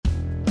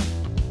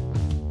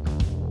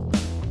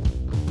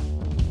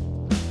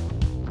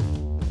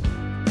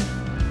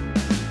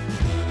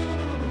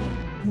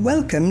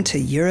Welcome to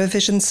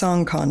Eurovision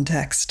Song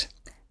Contest.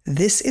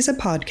 This is a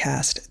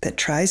podcast that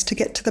tries to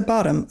get to the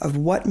bottom of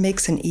what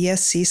makes an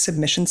ESC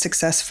submission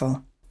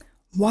successful.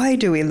 Why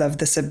do we love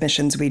the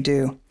submissions we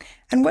do?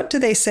 And what do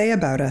they say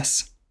about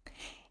us?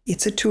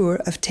 It's a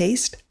tour of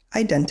taste,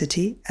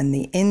 identity, and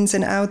the ins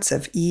and outs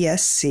of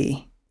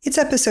ESC. It's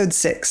episode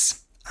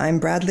 6. I'm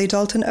Bradley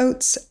Dalton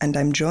Oates, and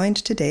I'm joined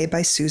today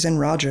by Susan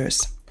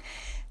Rogers.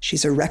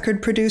 She's a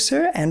record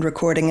producer and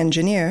recording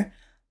engineer,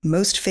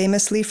 most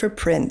famously for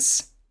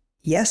Prince.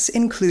 Yes,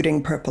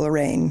 including Purple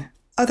Rain.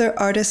 Other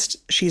artists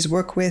she's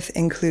worked with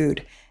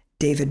include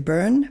David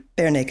Byrne,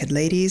 Barenaked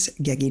Ladies,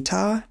 Geggy,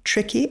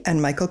 Tricky,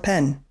 and Michael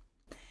Penn.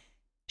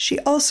 She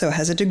also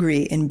has a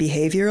degree in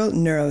behavioral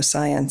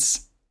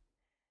neuroscience.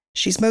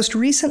 She's most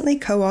recently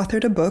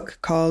co-authored a book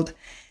called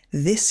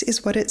This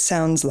Is What It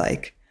Sounds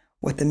Like,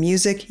 What the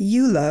Music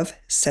You Love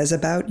Says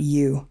About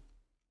You.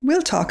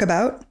 We'll talk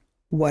about,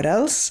 what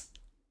else?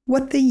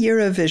 What the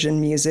Eurovision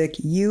music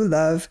you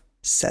love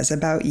says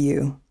about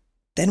you.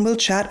 Then we'll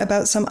chat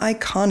about some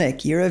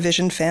iconic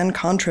Eurovision fan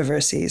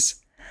controversies.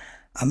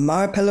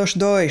 Amar Pelos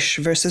Deutsch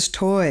versus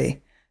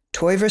Toy,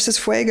 Toy versus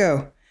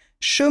Fuego,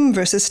 Shum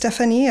versus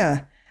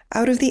Stefania,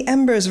 Out of the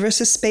Embers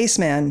versus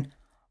Spaceman,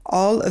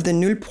 all of the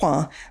Nul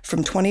Point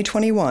from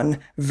 2021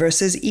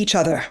 versus each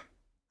other.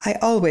 I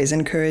always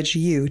encourage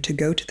you to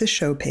go to the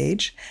show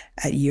page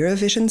at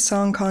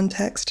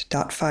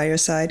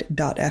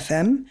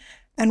eurovisionsongcontest.fireside.fm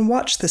and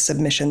watch the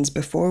submissions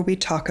before we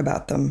talk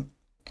about them.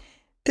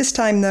 This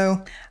time,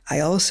 though, I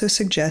also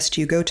suggest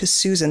you go to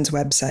Susan's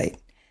website,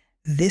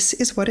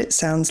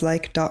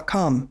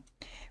 thisiswhatitsoundslike.com,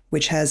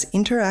 which has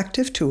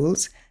interactive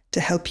tools to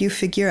help you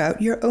figure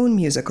out your own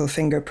musical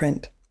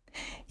fingerprint.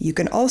 You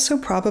can also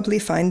probably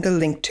find the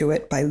link to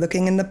it by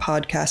looking in the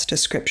podcast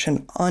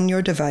description on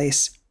your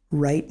device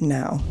right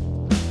now.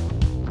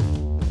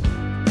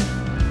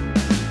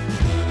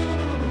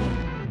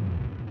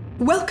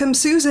 Welcome,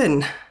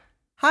 Susan.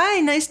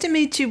 Hi, nice to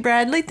meet you,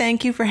 Bradley.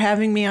 Thank you for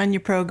having me on your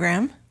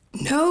program.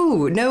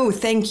 No,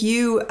 thank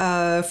you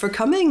for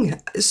coming.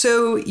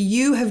 So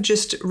you have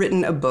just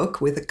written a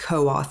book with a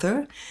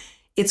co-author.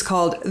 It's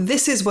called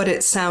This Is What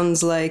It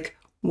Sounds Like,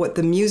 What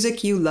the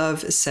Music You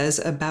Love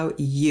Says About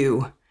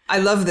You. I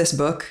love this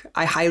book.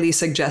 I highly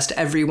suggest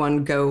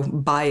everyone go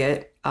buy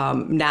it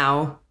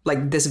now,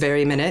 like this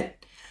very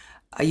minute.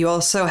 You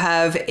also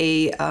have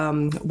a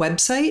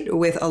website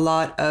with a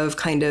lot of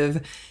kind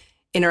of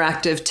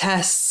interactive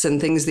tests and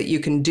things that you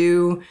can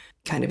do,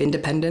 kind of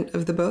independent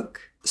of the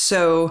book.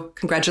 So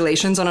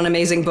congratulations on an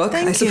amazing book,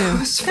 I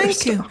suppose.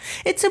 Thank you.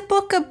 It's a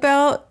book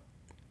about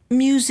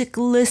music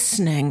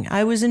listening.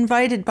 I was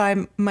invited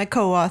by my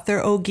co-author,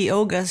 Ogi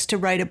Ogas, to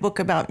write a book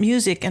about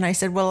music. And I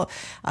said, well,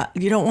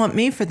 you don't want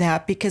me for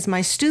that because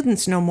my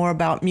students know more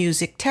about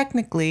music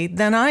technically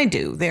than I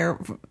do. They're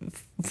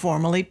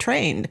formally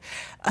trained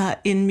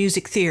in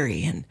music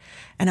theory.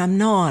 And I'm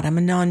not. I'm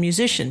a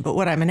non-musician. But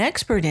what I'm an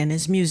expert in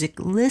is music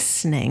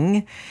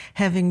listening,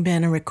 having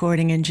been a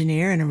recording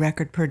engineer and a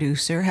record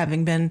producer,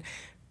 having been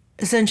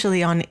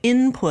essentially on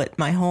input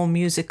my whole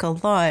musical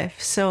life.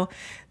 So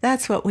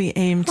that's what we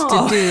aimed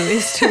to do,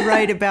 is to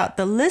write about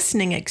the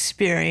listening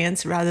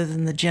experience rather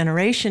than the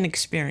generation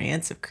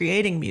experience of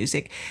creating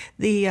music,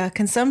 the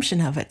consumption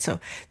of it. So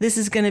this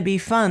is going to be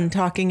fun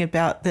talking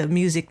about the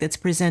music that's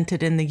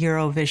presented in the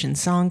Eurovision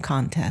Song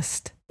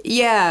Contest.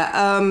 Yeah,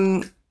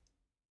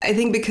 I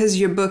think because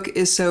your book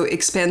is so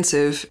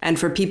expansive, and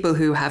for people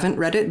who haven't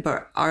read it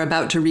but are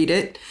about to read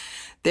it,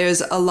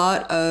 there's a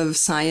lot of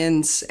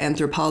science,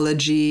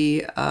 anthropology,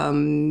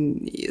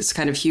 it's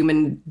kind of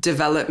human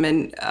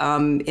development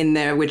in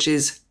there, which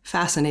is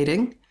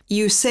fascinating.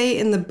 You say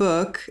in the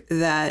book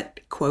that,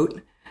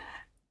 quote,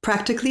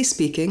 practically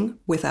speaking,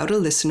 without a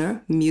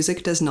listener,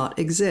 music does not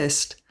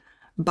exist.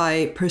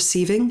 By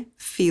perceiving,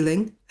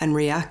 feeling, and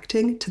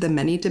reacting to the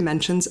many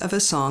dimensions of a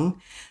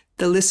song,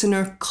 the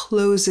listener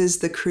closes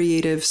the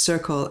creative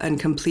circle and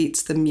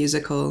completes the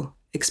musical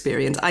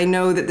experience. I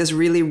know that this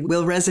really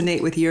will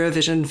resonate with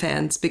Eurovision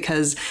fans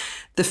because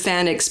the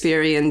fan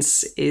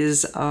experience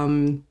is,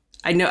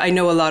 I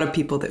know a lot of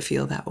people that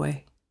feel that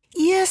way.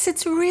 Yes,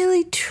 it's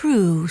really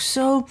true.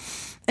 So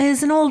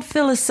there's an old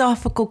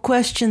philosophical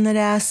question that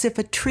asks, if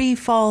a tree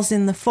falls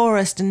in the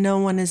forest and no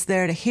one is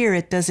there to hear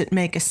it, does it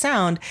make a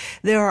sound?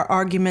 There are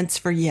arguments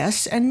for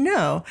yes and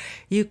no.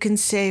 You can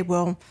say,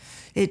 well,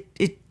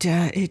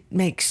 it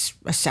makes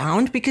a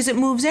sound because it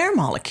moves air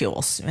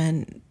molecules,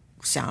 and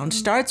sound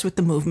starts with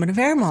the movement of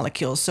air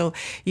molecules. So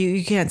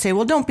you can't say,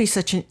 well, don't be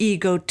such an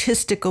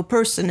egotistical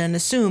person and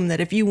assume that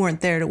if you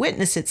weren't there to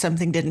witness it,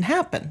 something didn't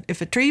happen.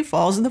 If a tree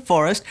falls in the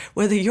forest,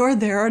 whether you're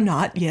there or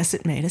not, yes,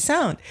 it made a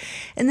sound.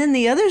 And then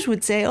the others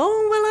would say,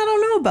 oh, well, I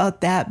don't know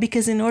about that,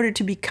 because in order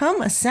to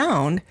become a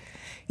sound,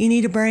 you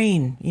need a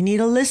brain. You need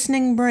a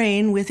listening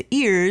brain with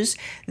ears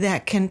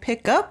that can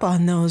pick up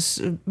on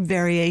those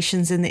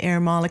variations in the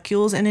air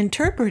molecules and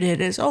interpret it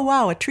as, oh,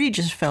 wow, a tree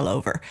just fell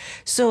over.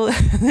 So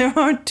there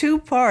are two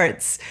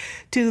parts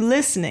to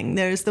listening.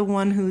 There's the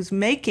one who's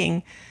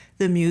making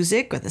the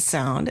music or the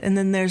sound, and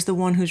then there's the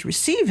one who's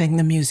receiving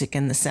the music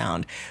and the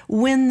sound.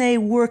 When they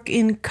work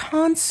in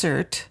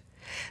concert,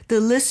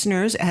 the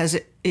listeners, as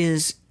it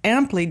is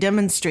amply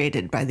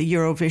demonstrated by the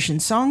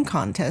Eurovision Song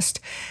Contest,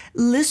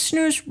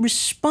 listeners'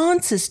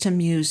 responses to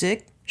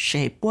music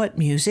shape what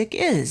music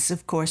is.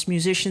 Of course,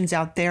 musicians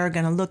out there are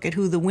going to look at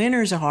who the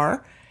winners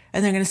are,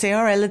 and they're going to say,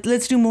 all right,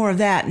 let's do more of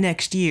that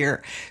next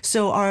year.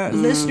 So our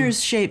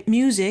listeners shape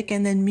music,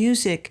 and then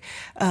music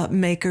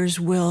makers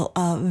will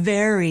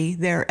vary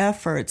their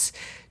efforts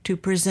to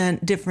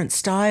present different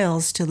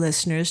styles to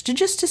listeners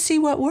to see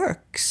what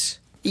works.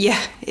 Yeah,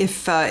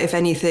 if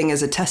anything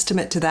is a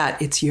testament to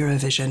that, it's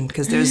Eurovision,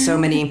 because there's so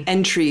many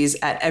entries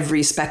at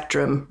every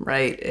spectrum,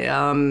 right?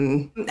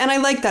 And I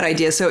like that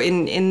idea. So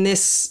in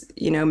this,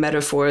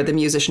 metaphor, the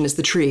musician is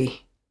the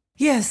tree.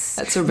 Yes,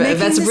 that's really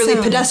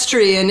sound.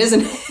 Pedestrian,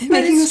 isn't it?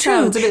 Making the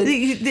sound.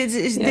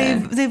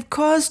 They've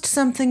caused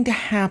something to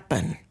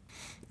happen.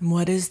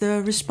 What is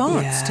the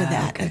response to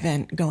that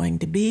event going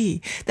to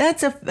be?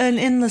 That's an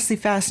endlessly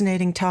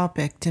fascinating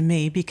topic to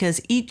me, because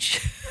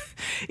each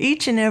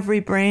and every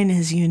brain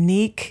is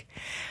unique.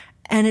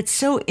 And it's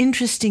so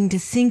interesting to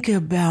think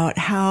about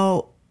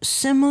how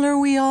similar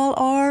we all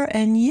are,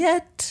 and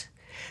yet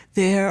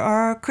there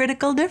are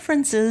critical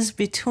differences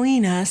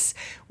between us,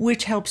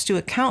 which helps to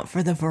account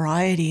for the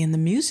variety in the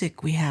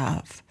music we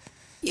have.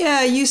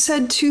 Yeah, you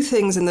said two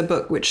things in the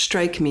book which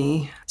strike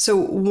me. So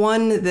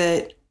one,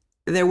 that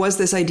there was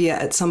this idea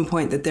at some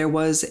point that there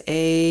was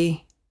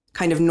a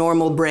kind of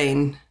normal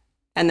brain,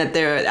 and that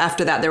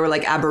after that there were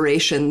like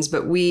aberrations,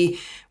 but we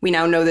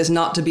now know this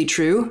not to be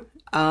true.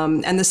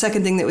 And the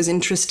second thing that was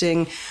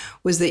interesting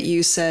was that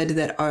you said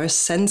that our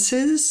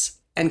senses,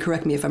 and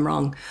correct me if I'm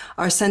wrong,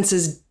 our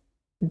senses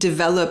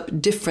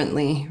develop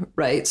differently,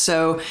 right?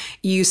 So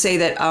you say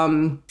that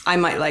I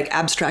might like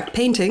abstract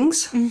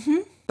paintings,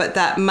 but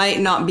that might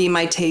not be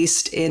my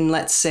taste in,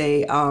 let's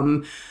say,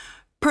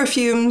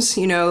 perfumes,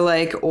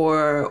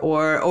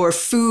 or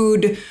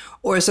food,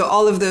 or so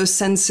all of those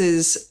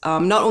senses.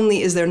 Not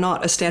only is there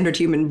not a standard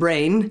human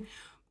brain,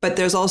 but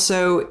there's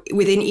also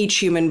within each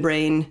human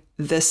brain,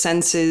 the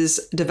senses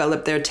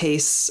develop their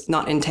tastes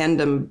not in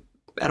tandem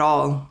at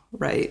all,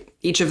 right?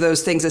 Each of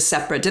those things is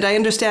separate. Did I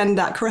understand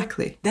that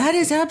correctly? That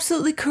is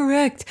absolutely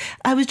correct.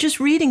 I was just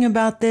reading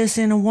about this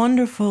in a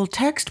wonderful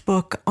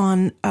textbook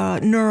on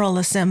neural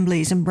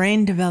assemblies and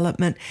brain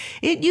development.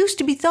 It used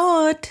to be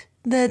thought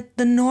that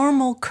the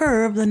normal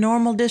curve, the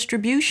normal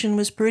distribution,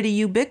 was pretty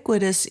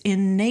ubiquitous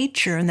in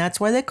nature, and that's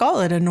why they call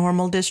it a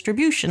normal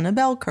distribution, a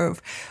bell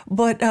curve.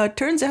 But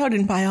turns out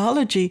in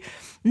biology,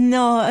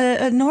 no,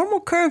 a normal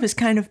curve is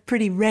kind of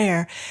pretty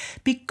rare,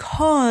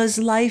 because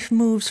life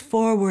moves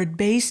forward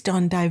based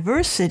on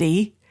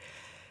diversity.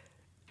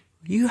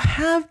 You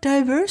have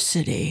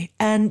diversity,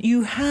 and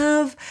you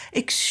have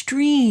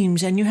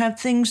extremes, and you have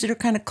things that are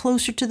kind of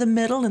closer to the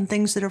middle and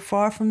things that are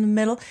far from the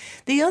middle.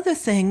 The other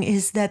thing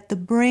is that the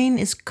brain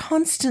is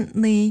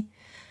constantly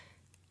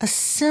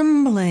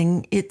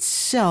assembling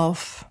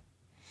itself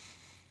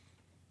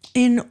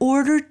in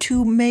order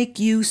to make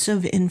use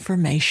of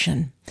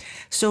information.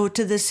 So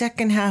to the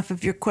second half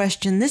of your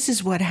question, this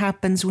is what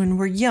happens when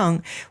we're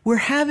young. We're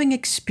having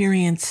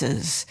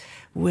experiences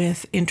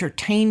with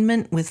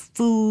entertainment, with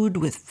food,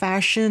 with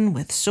fashion,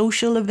 with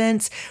social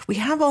events. We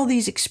have all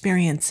these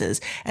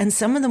experiences, and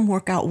some of them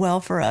work out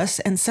well for us,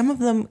 and some of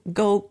them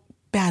go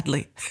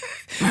badly.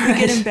 We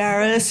get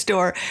embarrassed,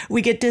 or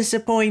we get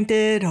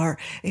disappointed, or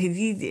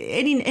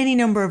any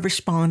number of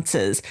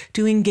responses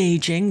to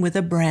engaging with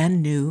a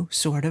brand new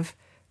sort of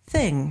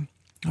thing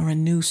or a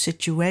new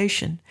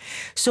situation.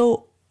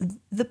 So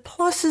the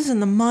pluses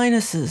and the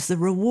minuses, the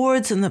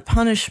rewards and the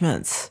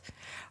punishments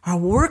are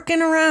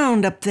working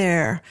around up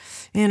there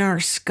in our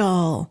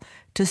skull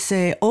to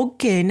say,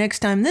 okay, next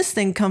time this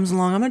thing comes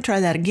along, I'm going to try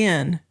that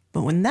again.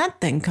 But when that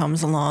thing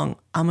comes along,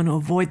 I'm going to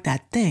avoid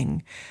that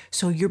thing.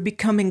 So you're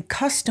becoming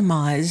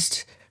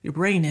customized, your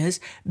brain is,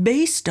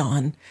 based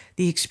on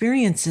the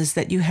experiences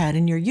that you had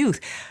in your youth.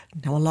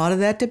 Now, a lot of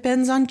that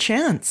depends on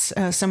chance.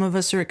 Some of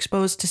us are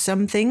exposed to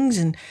some things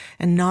and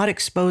not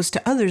exposed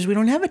to others. We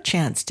don't have a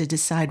chance to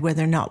decide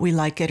whether or not we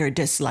like it or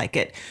dislike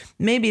it.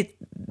 Maybe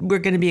we're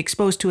going to be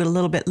exposed to it a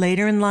little bit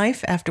later in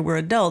life after we're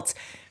adults.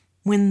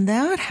 When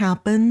that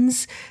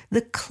happens,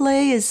 the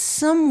clay is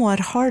somewhat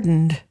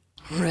hardened.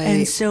 Right.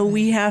 And so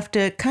we have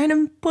to kind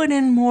of put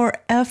in more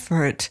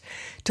effort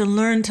to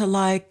learn to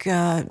like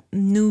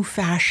new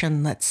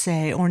fashion, let's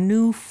say, or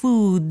new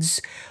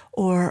foods,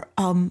 or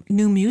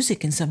new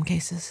music in some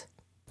cases.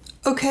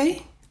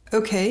 Okay.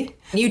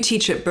 You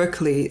teach at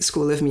Berklee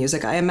School of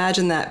Music. I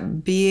imagine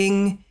that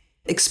being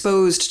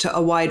exposed to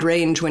a wide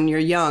range when you're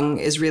young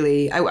is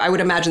really, I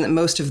would imagine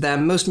that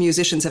most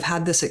musicians have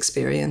had this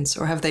experience,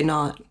 or have they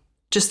not?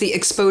 Just the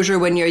exposure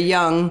when you're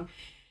young,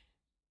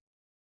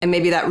 and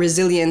maybe that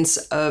resilience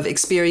of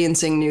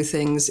experiencing new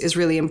things is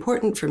really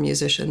important for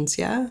musicians,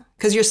 yeah?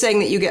 Because you're saying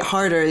that you get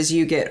harder as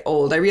you get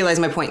old. I realize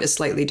my point is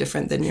slightly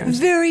different than yours.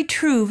 Very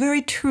true,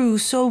 very true.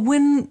 So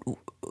when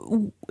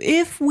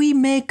if we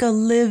make a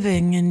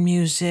living in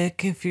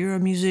music, if you're a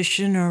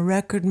musician or a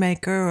record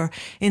maker or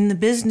in the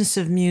business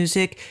of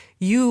music,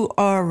 you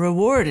are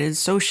rewarded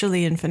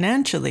socially and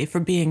financially for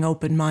being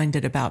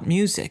open-minded about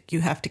music.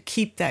 You have to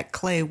keep that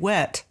clay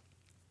wet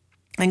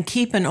and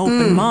keep an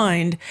open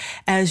mind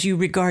as you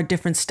regard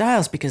different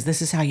styles, because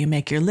this is how you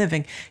make your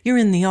living. You're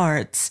in the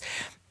arts.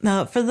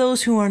 For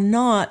those who are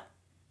not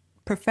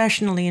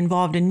professionally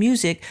involved in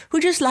music, who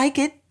just like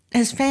it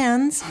as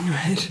fans,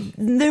 right,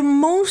 they're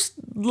most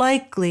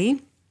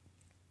likely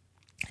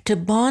to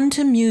bond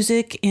to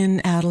music in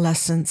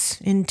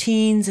adolescence, in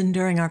teens, and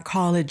during our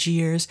college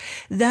years.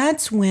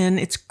 That's when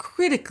it's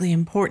critically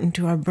important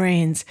to our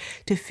brains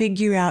to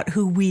figure out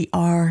who we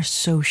are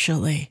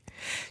socially,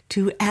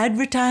 to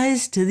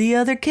advertise to the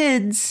other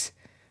kids,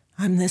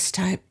 I'm this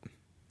type,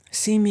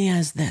 see me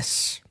as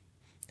this.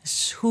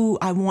 This is who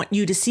I want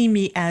you to see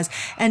me as.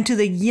 And to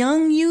the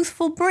young,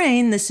 youthful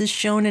brain, this is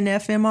shown in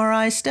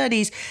fMRI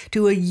studies,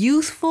 to a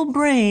youthful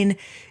brain,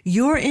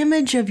 your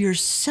image of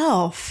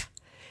yourself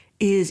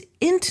is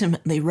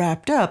intimately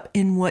wrapped up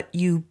in what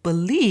you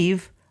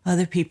believe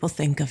other people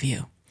think of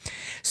you.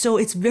 So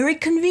it's very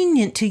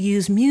convenient to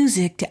use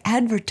music to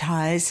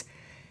advertise,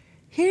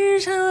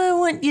 here's how I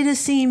want you to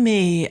see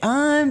me.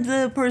 I'm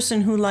the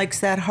person who likes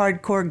that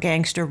hardcore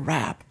gangster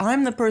rap.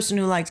 I'm the person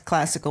who likes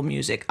classical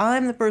music.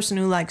 I'm the person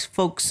who likes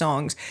folk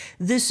songs.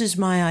 This is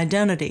my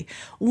identity.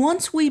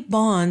 Once we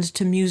bond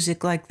to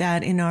music like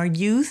that in our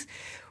youth,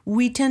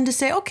 we tend to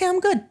say, okay, I'm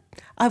good.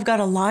 I've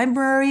got a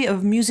library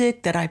of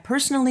music that I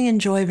personally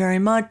enjoy very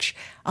much.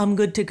 I'm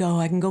good to go.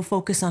 I can go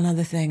focus on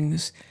other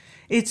things.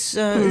 It's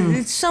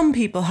some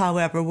people,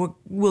 however,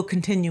 will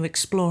continue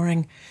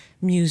exploring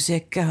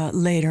music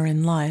later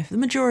in life. The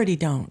majority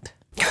don't.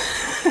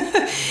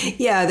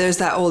 Yeah, there's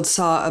that old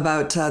saw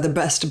about the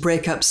best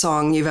breakup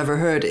song you've ever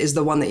heard is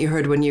the one that you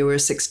heard when you were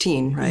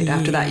 16, right? Yeah.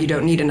 After that, you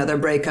don't need another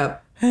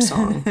breakup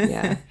song.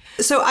 Yeah.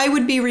 So I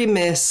would be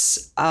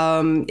remiss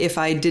if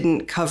I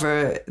didn't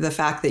cover the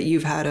fact that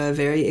you've had a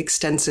very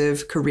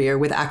extensive career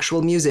with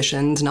actual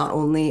musicians, not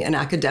only an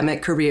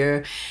academic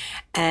career.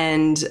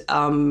 And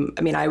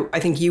I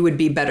think you would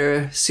be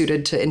better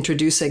suited to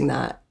introducing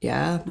that.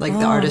 Yeah. Like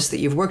the artists that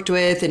you've worked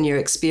with and your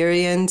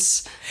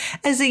experience.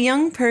 As a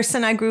young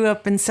person, I grew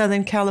up in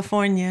Southern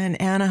California, in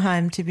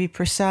Anaheim to be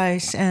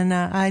precise. And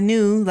I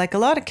knew, like a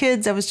lot of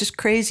kids, I was just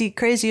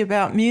crazy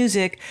about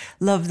music,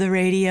 loved the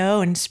radio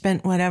and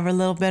spent whatever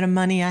little bit of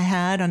money I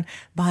had on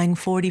buying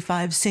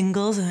 45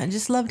 singles. And I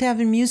just loved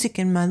having music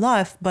in my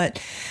life. But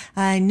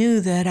I knew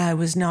that I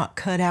was not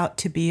cut out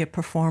to be a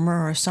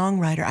performer or a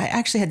songwriter. I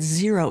actually had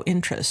zero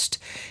interest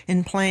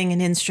in playing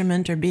an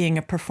instrument or being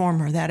a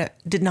performer. That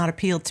did not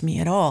appeal to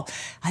me at all.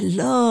 I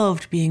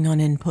loved being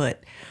on input.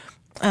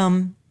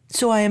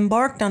 So I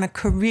embarked on a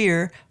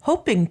career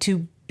hoping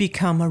to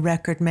become a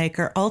record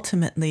maker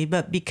ultimately,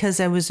 but because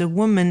I was a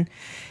woman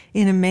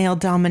in a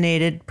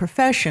male-dominated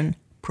profession,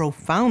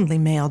 profoundly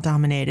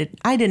male-dominated,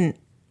 I didn't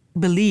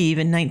believe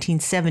in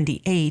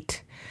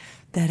 1978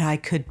 that I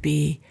could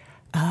be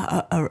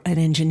an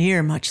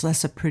engineer, much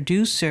less a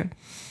producer.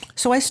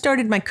 So I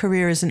started my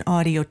career as an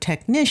audio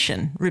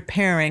technician,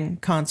 repairing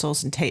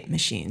consoles and tape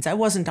machines. I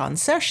wasn't on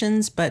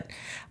sessions, but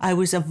I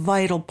was a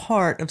vital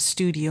part of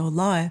studio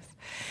life.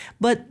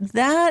 But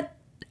that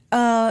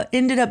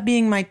ended up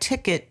being my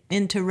ticket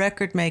into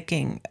record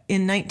making.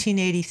 In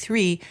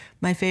 1983,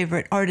 my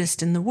favorite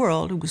artist in the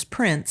world, who was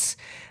Prince,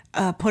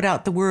 put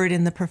out the word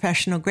in the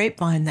professional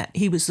grapevine that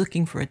he was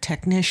looking for a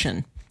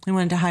technician. He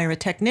wanted to hire a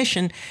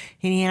technician,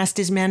 and he asked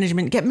his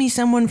management, get me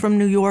someone from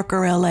New York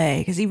or LA,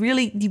 because he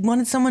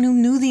wanted someone who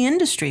knew the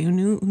industry, who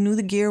knew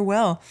the gear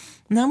well.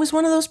 And I was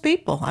one of those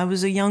people. I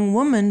was a young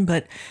woman,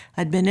 but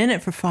I'd been in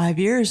it for 5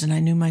 years, and I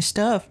knew my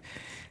stuff.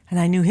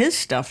 And I knew his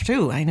stuff,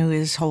 too. I knew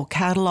his whole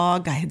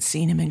catalog. I had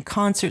seen him in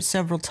concert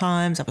several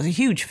times. I was a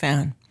huge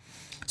fan.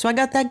 So I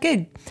got that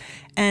gig.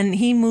 And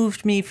he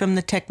moved me from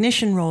the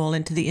technician role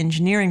into the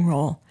engineering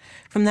role.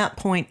 From that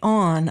point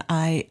on,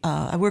 I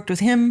worked with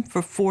him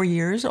for 4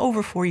 years,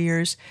 over 4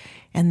 years,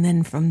 and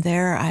then from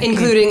there,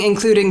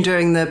 including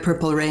during the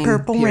Purple Rain.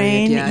 Purple period.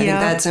 Rain, yeah. I think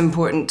that's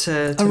important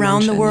to Around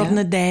mention, the World yeah. in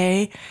a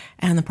Day,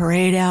 and the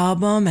Parade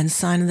album, and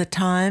Sign of the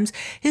Times.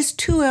 His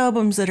 2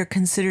 albums that are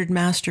considered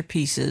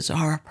masterpieces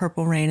are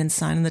Purple Rain and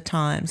Sign of the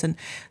Times, and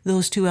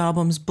those 2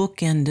 albums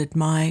bookended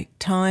my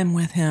time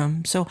with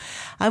him. So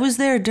I was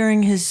there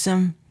during his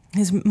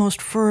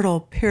most fertile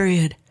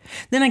period.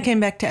 Then I came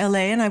back to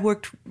LA and I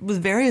worked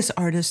with various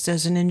artists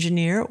as an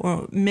engineer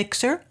or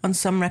mixer on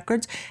some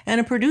records and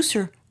a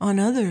producer on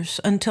others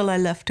until I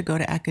left to go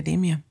to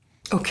academia.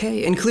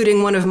 Okay,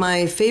 including one of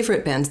my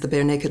favorite bands, the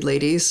Bare Naked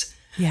Ladies.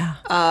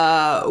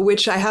 Yeah.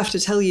 Which I have to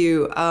tell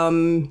you,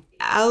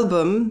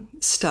 album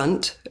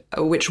Stunt,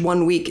 which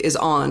 1 week is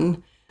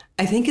on,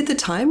 I think at the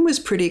time was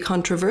pretty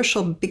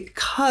controversial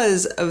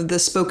because of the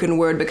spoken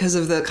word, because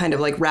of the kind of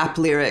like rap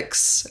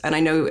lyrics. And I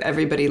know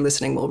everybody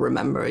listening will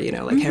remember,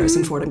 like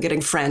Harrison Ford, I'm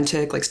getting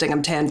frantic, like Sting,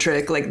 I'm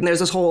tantric, like there's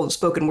this whole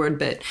spoken word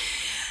bit.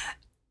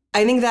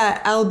 I think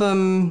that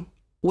album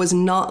was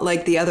not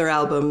like the other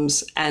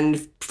albums,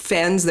 and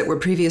fans that were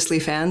previously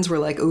fans were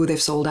like, oh,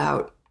 they've sold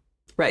out.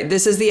 Right.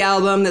 This is the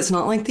album that's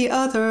not like the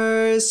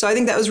others. So I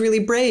think that was really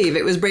brave.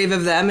 It was brave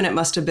of them, and it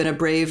must have been a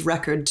brave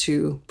record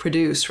to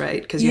produce,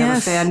 right? Because you have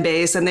a fan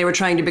base, and they were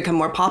trying to become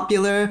more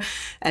popular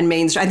and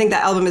mainstream. I think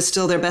that album is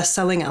still their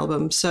best-selling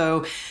album.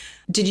 So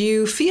did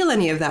you feel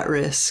any of that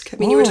risk? I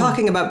mean, you were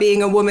talking about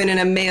being a woman in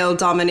a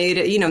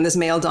male-dominated, in this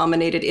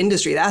male-dominated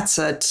industry. That's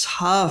a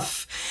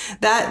tough,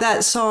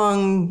 that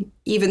song,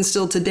 even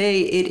still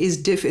today, it's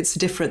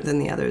different than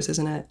the others,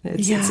 isn't it?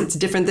 It's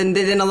different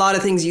than a lot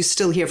of things you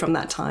still hear from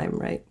that time,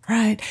 right?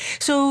 Right.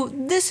 So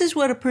this is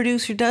what a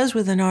producer does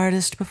with an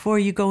artist before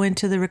you go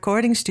into the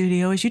recording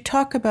studio, is you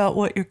talk about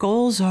what your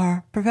goals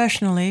are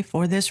professionally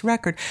for this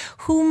record.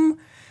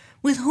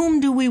 With whom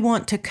do we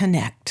want to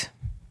connect?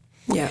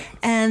 Yeah.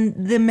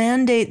 And the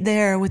mandate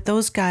there with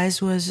those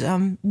guys was,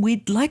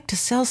 we'd like to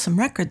sell some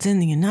records in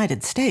the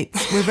United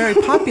States. We're very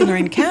popular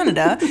in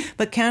Canada,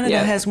 but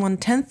Canada has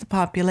 1/10 the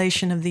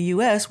population of the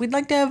U.S. We'd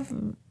like to have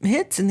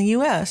hits in the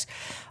U.S.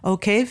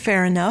 Okay,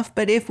 fair enough.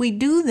 But if we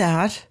do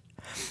that,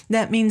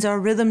 that means our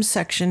rhythm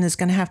section is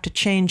going to have to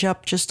change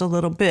up just a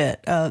little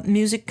bit.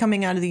 Music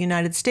coming out of the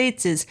United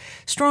States is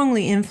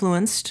strongly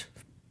influenced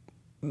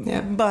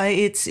by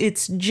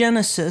its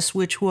genesis,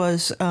 which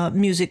was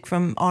music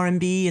from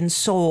R&B and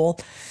soul.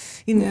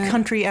 In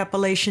country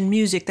Appalachian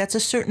music, that's a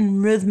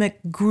certain rhythmic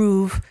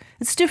groove.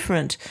 It's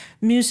different.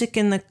 Music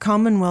in the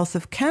Commonwealth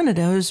of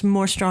Canada is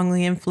more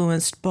strongly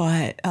influenced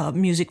by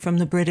music from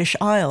the British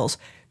Isles.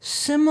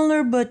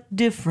 Similar but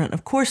different.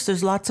 Of course,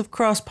 there's lots of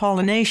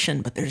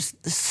cross-pollination, but there's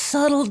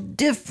subtle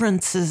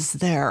differences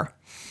there.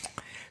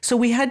 So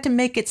we had to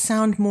make it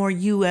sound more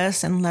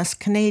U.S. and less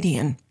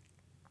Canadian.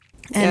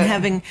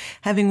 And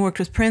having worked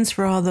with Prince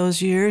for all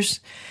those years,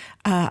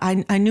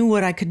 I knew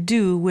what I could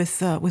do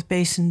with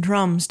bass and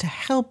drums to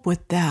help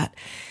with that.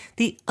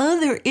 The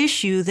other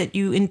issue that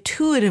you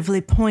intuitively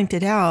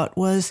pointed out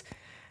was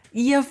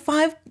you have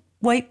 5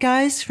 white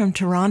guys from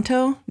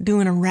Toronto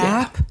doing a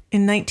rap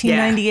in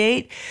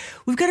 1998. Yeah.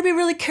 We've got to be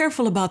really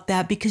careful about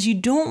that, because you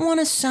don't want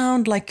to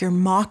sound like you're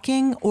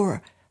mocking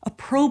or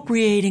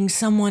appropriating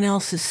someone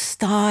else's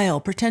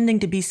style, pretending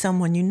to be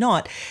someone you're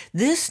not.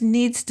 This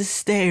needs to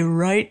stay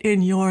right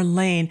in your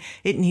lane.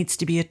 It needs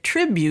to be a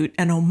tribute,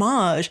 an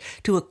homage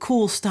to a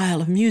cool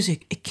style of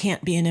music. It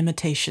can't be an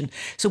imitation.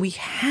 So we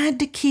had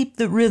to keep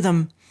the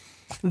rhythm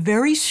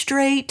very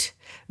straight,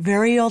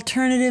 very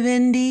alternative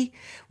indie.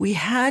 We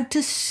had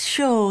to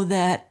show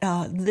that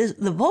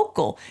the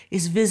vocal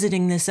is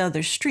visiting this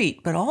other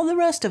street, but all the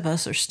rest of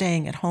us are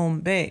staying at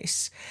home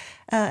base.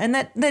 And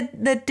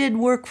that did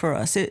work for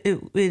us. It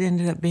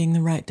ended up being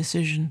the right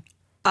decision.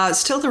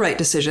 Still the right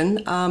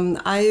decision.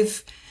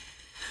 I've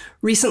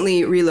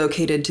recently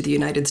relocated to the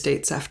United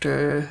States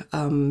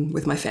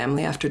with my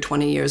family after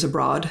 20 years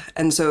abroad.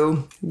 And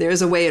so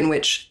there's a way in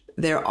which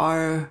there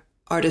are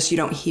artists you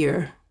don't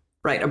hear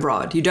right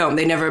abroad. You don't.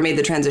 They never made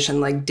the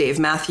transition, like Dave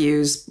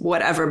Matthews,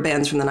 whatever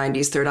bands from the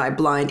 90s, Third Eye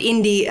Blind,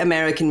 indie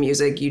American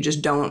music. You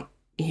just don't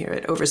hear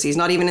it overseas,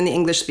 not even in the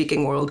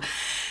English-speaking world.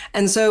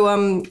 And so,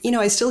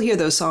 I still hear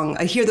those songs.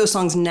 I hear those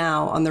songs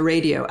now on the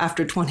radio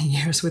after 20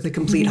 years with a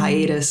complete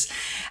hiatus.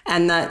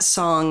 And that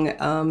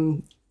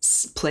song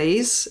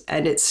plays,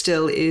 and it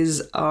still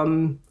is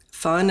fun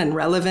and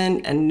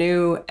relevant and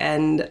new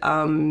and,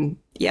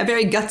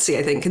 very gutsy,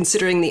 I think,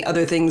 considering the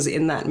other things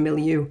in that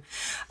milieu.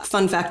 A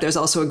fun fact, there's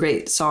also a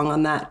great song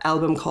on that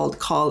album called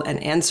Call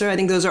and Answer. I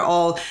think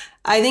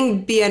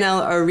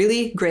BNL are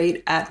really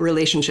great at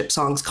relationship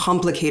songs,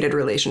 complicated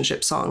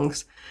relationship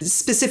songs.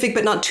 Specific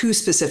but not too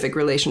specific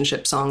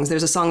relationship songs.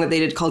 There's a song that they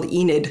did called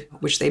Enid,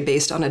 which they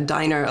based on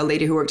a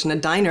lady who worked in a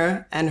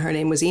diner, and her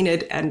name was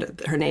Enid, and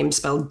her name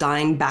spelled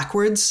dine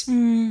backwards.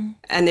 And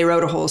they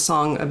wrote a whole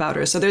song about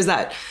her. So there's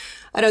that.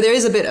 I know there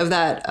is a bit of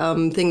that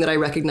thing that I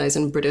recognize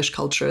in British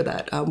culture,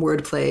 that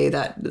wordplay,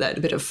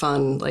 that bit of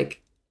fun.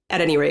 Like, at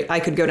any rate, I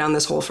could go down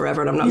this hole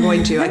forever, and I'm not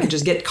going to. I could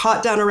just get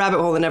caught down a rabbit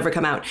hole and never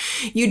come out.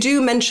 You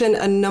do mention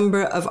a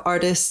number of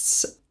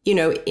artists,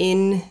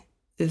 in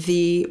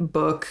the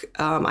book.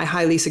 I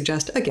highly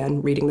suggest,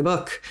 again, reading the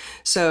book.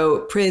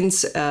 So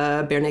Prince,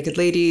 Bare Naked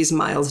Ladies,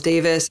 Miles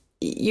Davis.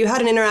 You had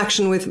an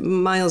interaction with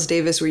Miles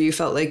Davis where you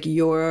felt like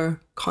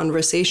your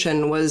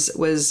conversation was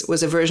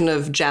a version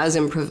of jazz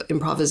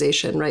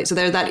improvisation, right? So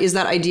that is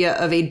that idea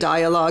of a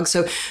dialogue.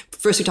 So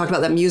first we talked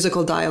about that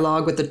musical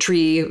dialogue with the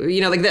tree,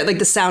 like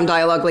the sound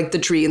dialogue, like the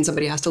tree, and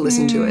somebody has to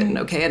listen to it. And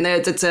and there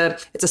it's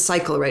a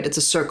cycle, right? It's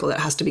a circle that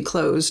has to be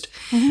closed.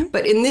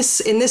 But in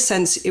this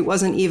sense, it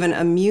wasn't even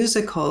a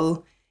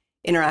musical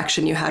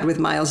interaction you had with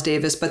Miles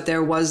Davis, but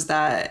there was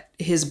that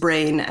his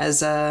brain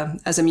as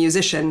a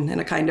musician in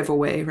a kind of a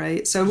way,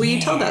 right? So will you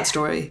tell that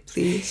story,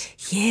 please?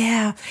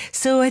 Yeah.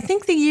 So I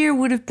think the year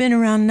would have been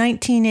around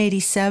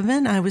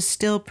 1987. I was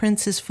still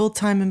Prince's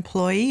full-time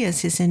employee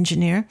as his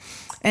engineer.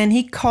 And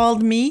he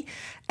called me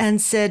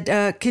and said,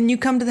 can you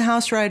come to the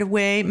house right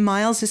away?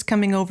 Miles is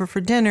coming over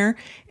for dinner,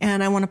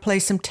 and I want to play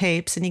some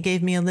tapes. And he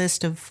gave me a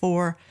list of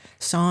 4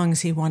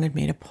 songs he wanted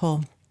me to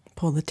pull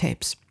the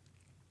tapes.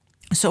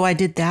 So I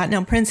did that.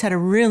 Now, Prince had a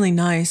really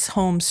nice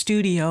home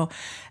studio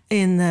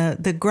in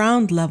the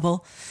ground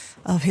level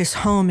of his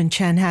home in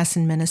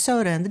Chanhassen,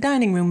 Minnesota, and the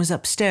dining room was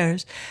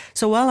upstairs.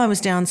 So while I was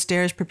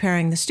downstairs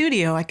preparing the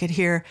studio, I could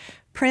hear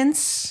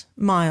Prince,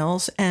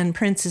 Miles, and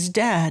Prince's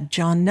dad,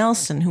 John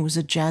Nelson, who was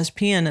a jazz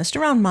pianist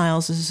around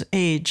Miles's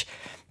age.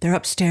 They're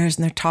upstairs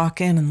and they're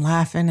talking and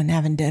laughing and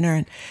having dinner.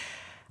 And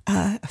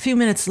a few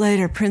minutes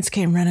later, Prince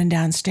came running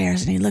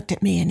downstairs and he looked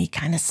at me and he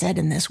kind of said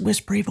in this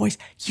whispery voice,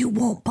 "You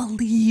won't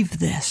believe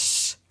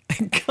this."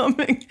 And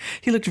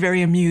he looked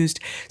very amused.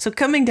 So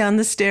coming down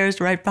the stairs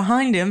right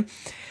behind him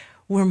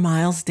were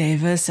Miles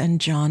Davis and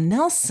John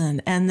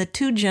Nelson. And the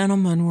two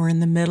gentlemen were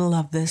in the middle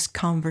of this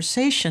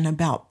conversation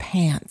about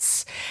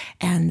pants.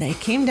 And they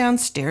came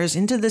downstairs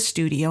into the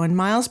studio, and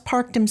Miles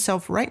parked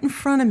himself right in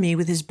front of me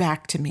with his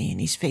back to me, and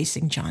he's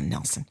facing John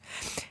Nelson.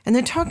 And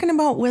they're talking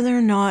about whether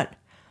or not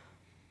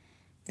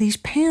these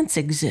pants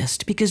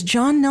exist, because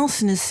John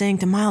Nelson is saying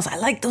to Miles, "I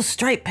like those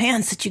striped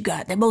pants that you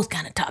got." They both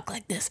kind of talk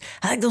like this.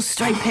 "I like those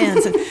striped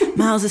pants." And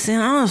Miles is saying,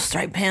 "I don't have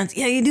striped pants."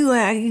 "Yeah, you do.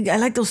 I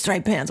like those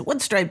striped pants."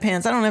 "What striped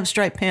pants?" "I don't have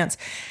striped pants."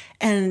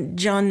 And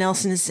John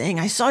Nelson is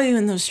saying, "I saw you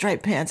in those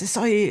striped pants. I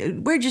saw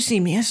you. Where'd you see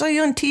me?" "I saw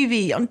you on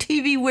TV." "On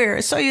TV where?"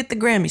 "I saw you at the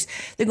Grammys."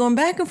 They're going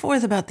back and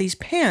forth about these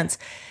pants.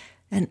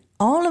 And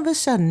all of a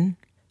sudden,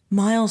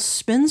 Miles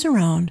spins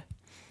around,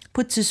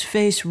 puts his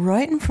face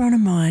right in front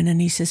of mine, and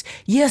he says,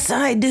 "Yes,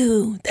 I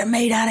do. They're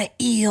made out of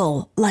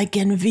eel, like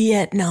in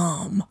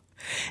Vietnam."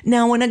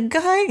 Now, when a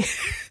guy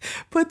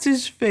puts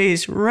his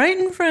face right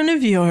in front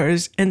of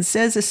yours and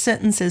says a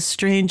sentence as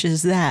strange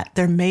as that,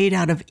 "They're made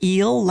out of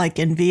eel, like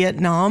in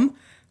Vietnam,"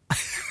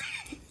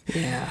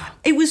 Yeah.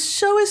 it was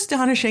so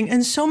astonishing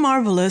and so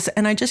marvelous.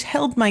 And I just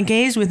held my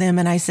gaze with him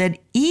and I said,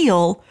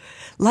 "Eel,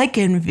 like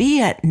in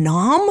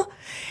Vietnam?"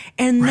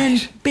 And then,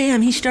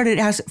 bam, he started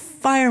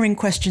firing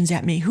questions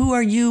at me. "Who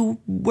are you?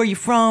 Where are you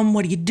from?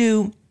 What do you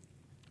do?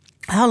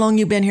 How long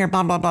you been here?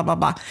 Blah, blah, blah, blah,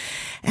 blah."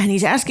 And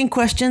he's asking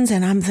questions,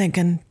 and I'm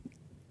thinking,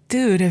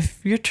 dude, if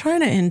you're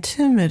trying to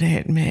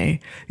intimidate me,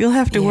 you'll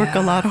have to work a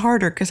lot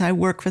harder, because I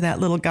work for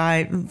that little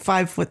guy,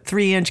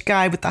 5'3"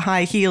 guy with the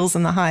high heels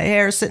and the high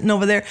hair sitting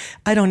over there.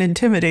 I don't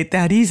intimidate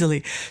that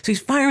easily. So he's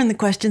firing the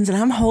questions, and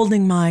I'm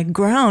holding my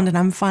ground, and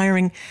I'm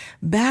firing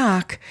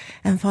back.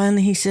 And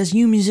finally he says,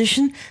 "You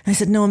musician?" And I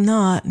said, "No, I'm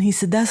not." And he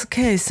said, "That's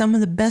okay. Some of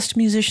the best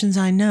musicians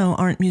I know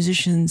aren't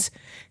musicians."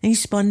 And he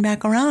spun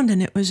back around,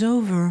 and it was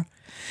over.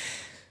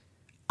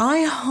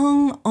 I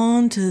hung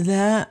on to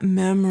that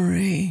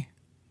memory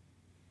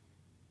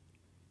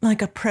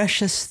like a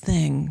precious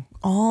thing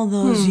all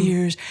those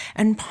years,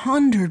 and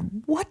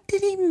pondered, what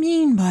did he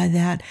mean by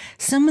that?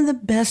 Some of the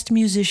best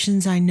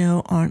musicians I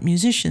know aren't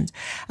musicians.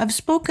 I've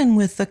spoken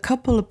with a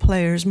couple of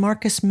players,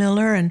 Marcus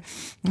Miller and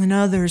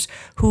others,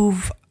 who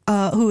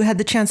had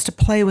the chance to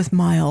play with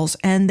Miles,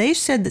 and they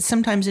said that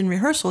sometimes in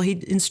rehearsal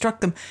he'd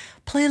instruct them,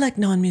 "Play like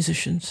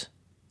non-musicians,"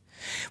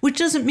 which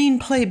doesn't mean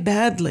play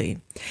badly.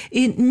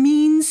 It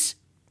means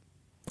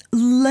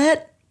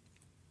let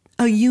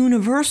a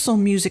universal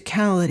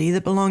musicality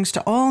that belongs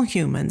to all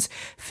humans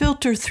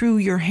filter through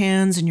your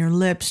hands and your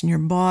lips and your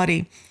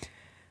body.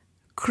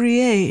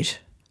 Create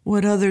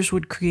what others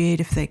would create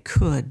if they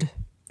could.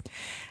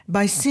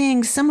 By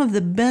saying some of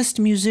the best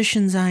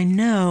musicians I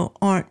know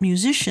aren't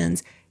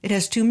musicians, it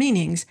has two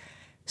meanings.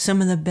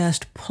 Some of the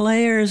best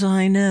players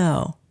I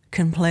know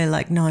can play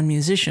like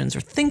non-musicians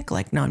or think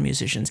like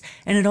non-musicians.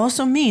 And it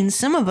also means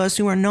some of us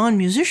who are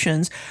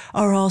non-musicians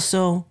are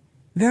also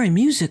very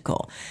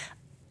musical.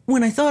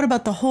 When I thought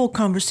about the whole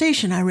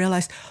conversation, I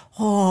realized,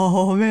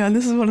 oh man,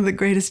 this is one of the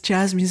greatest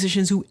jazz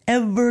musicians who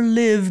ever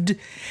lived.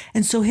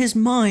 And so his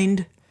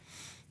mind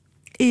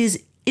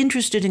is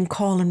interested in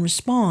call and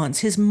response.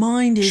 His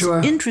mind is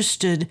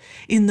interested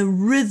in the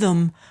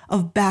rhythm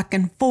of back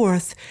and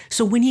forth.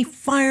 So when he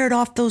fired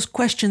off those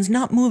questions,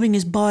 not moving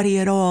his body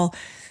at all,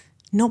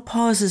 no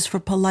pauses for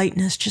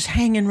politeness, just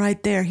hanging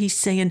right there, he's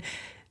saying,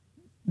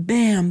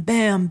 bam,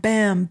 bam,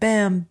 bam,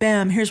 bam,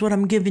 bam, here's what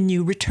I'm giving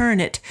you, return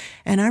it.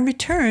 And I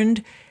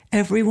returned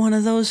every one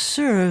of those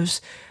serves,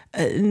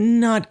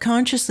 not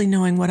consciously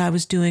knowing what I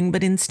was doing,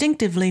 but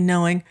instinctively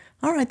knowing,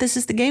 all right, this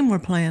is the game we're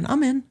playing,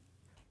 I'm in.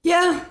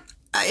 Yeah,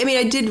 I mean,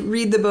 I did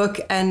read the book,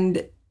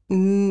 and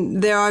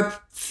there are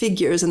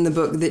figures in the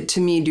book that to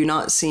me do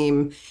not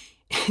seem,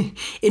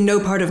 in no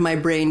part of my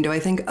brain do I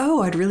think,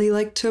 oh, I'd really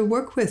like to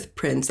work with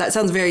Prince. That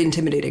sounds very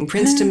intimidating.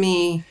 Prince to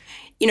me,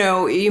 you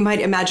know, you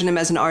might imagine him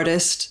as an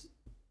artist,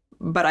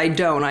 but I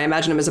don't. I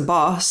imagine him as a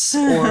boss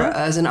or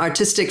as an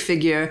artistic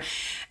figure.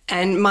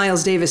 And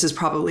Miles Davis is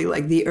probably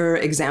like the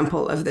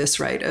example of this,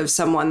 right? Of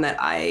someone that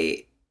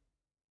I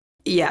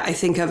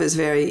think of as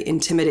very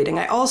intimidating.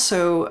 I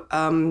also,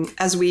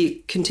 as we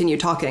continue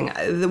talking,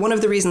 one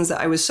of the reasons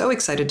that I was so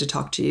excited to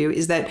talk to you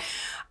is that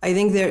I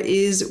think there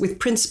is, with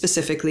Prince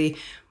specifically,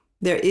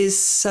 there is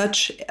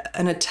such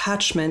an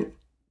attachment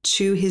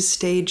to his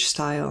stage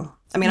style.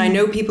 I mean, I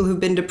know people who've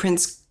been to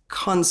Prince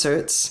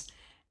concerts,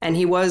 and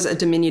he was a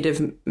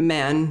diminutive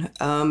man.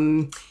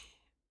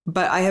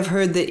 but I have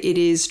heard that it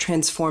is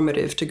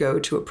transformative to go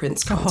to a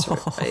Prince concert.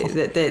 Right?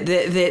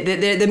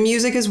 The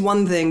music is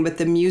one thing, but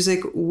the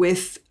music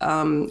with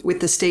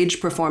the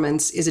stage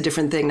performance is a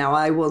different thing. Now,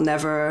 I will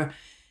never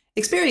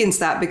experience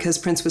that because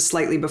Prince was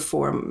slightly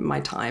before my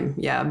time.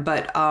 Yeah,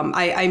 but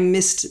I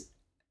missed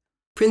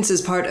Prince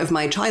as part of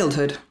my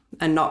childhood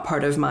and not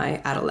part of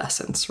my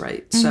adolescence,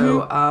 right? Mm-hmm.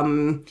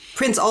 So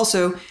Prince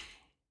also,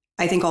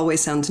 I think,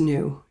 always sounds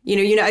new.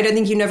 You know, I don't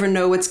think you never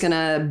know what's going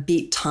to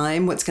beat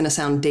time, what's going to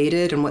sound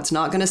dated and what's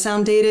not going to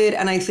sound dated.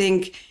 And I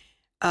think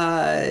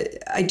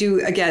I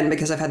do, again,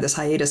 because I've had this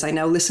hiatus, I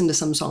now listen to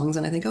some songs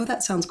and I think, oh,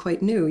 that sounds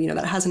quite new. You know,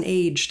 that hasn't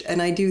aged.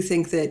 And I do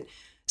think that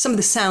some of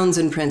the sounds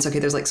in Prince, okay,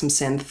 there's like some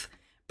synth,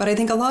 but I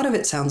think a lot of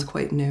it sounds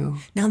quite new.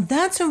 Now,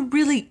 that's a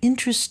really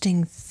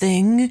interesting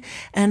thing,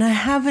 and I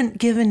haven't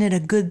given it a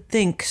good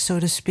think, so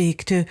to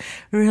speak, to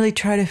really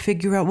try to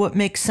figure out what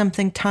makes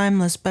something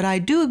timeless. But I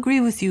do agree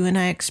with you, and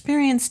I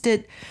experienced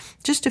it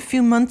just a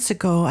few months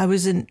ago. I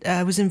was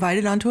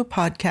invited onto a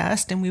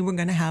podcast, and we were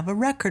going to have a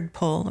record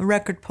poll. A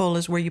record poll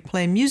is where you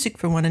play music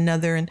for one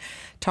another and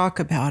talk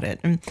about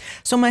it. And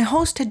so my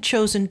host had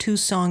chosen 2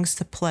 songs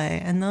to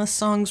play, and those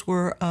songs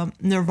were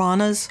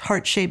Nirvana's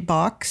Heart-Shaped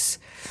Box.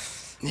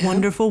 Yeah.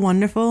 Wonderful,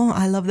 wonderful.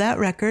 I love that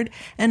record.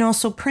 And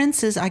also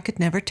Prince's I Could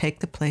Never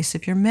Take the Place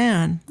of Your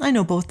Man. I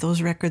know both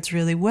those records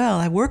really well.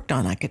 I worked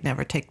on I Could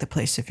Never Take the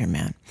Place of Your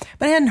Man,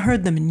 but I hadn't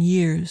heard them in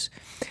years.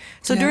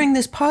 So during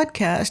this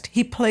podcast,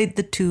 he played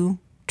the 2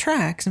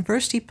 tracks. And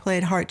first he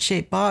played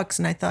Heart-Shaped Box,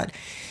 and I thought,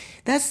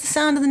 that's the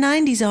sound of the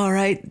 90s, all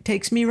right. It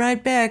takes me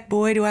right back.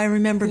 Boy, do I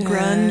remember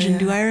grunge, and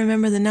do I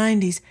remember the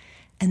 90s.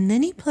 And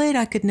then he played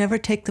I Could Never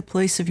Take the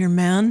Place of Your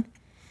Man,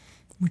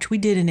 which we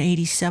did in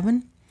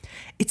 87.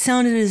 It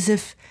sounded as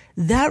if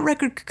that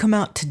record could come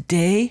out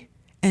today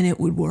and it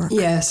would work.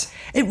 Yes.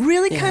 It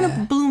really kind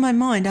of blew my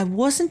mind. I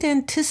wasn't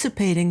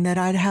anticipating that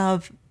I'd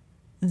have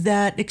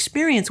that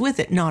experience with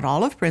it. Not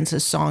all of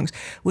Prince's songs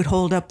would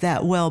hold up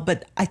that well,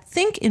 but I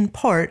think in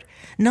part,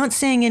 not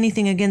saying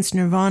anything against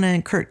Nirvana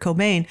and Kurt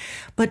Cobain,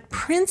 but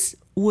Prince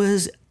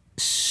was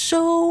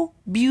so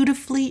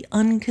beautifully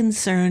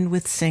unconcerned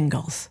with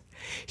singles.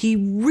 He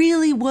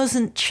really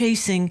wasn't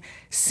chasing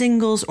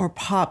singles or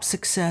pop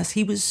success.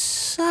 He was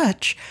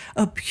such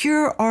a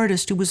pure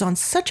artist who was on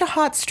such a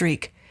hot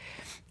streak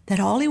that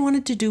all he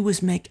wanted to do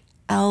was make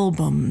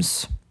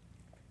albums.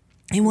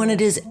 He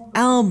wanted his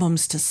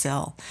albums to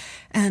sell.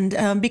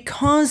 And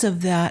because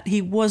of that,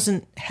 he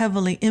wasn't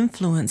heavily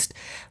influenced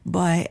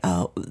by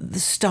the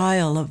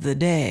style of the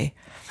day.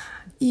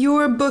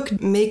 Your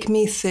book make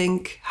me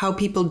think how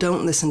people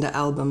don't listen to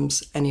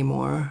albums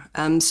anymore.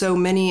 So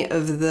many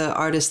of the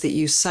artists that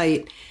you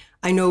cite,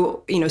 I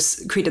know,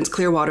 Creedence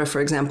Clearwater, for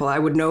example, I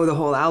would know the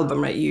whole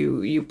album, right?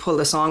 You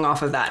pull a song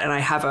off of that, and I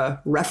have a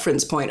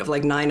reference point of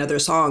like 9 other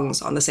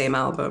songs on the same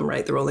album,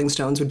 right? The Rolling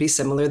Stones would be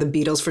similar, the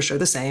Beatles for sure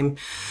the same.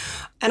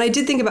 And I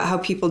did think about how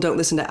people don't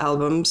listen to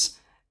albums.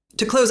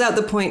 To close out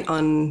the point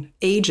on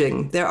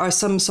aging, there are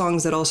some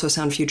songs that also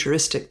sound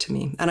futuristic to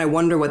me, and I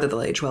wonder whether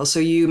they'll age well. So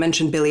you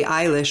mentioned Billie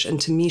Eilish,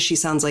 and to me, she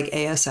sounds like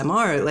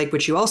ASMR, like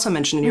which you also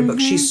mentioned in your book.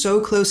 She's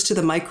so close to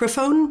the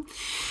microphone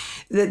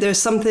that there's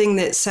something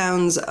that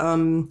sounds, I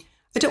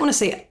don't want to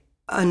say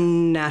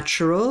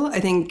unnatural. I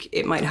think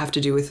it might have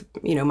to do with,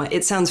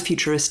 it sounds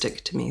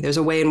futuristic to me. There's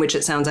a way in which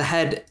it sounds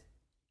ahead.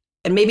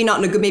 And maybe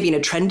not in a good, maybe in a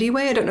trendy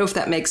way. I don't know if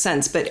that makes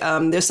sense, but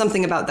there's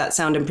something about that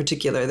sound in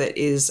particular that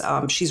is,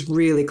 she's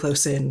really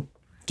close in.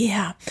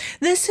 Yeah.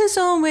 This has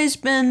always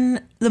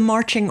been the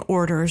marching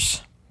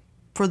orders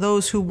for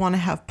those who want to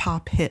have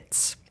pop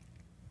hits.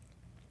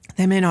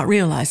 They may not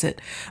realize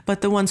it, but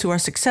the ones who are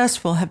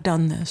successful have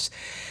done this.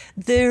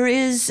 There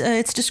is,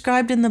 it's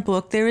described in the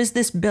book, there is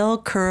this bell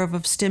curve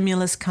of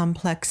stimulus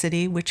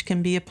complexity which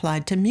can be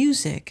applied to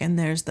music. And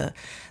there's the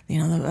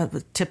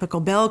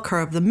typical bell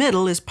curve. The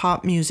middle is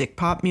pop music.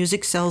 Pop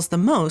music sells the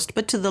most,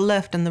 but to the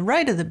left and the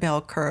right of the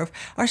bell curve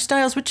are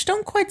styles which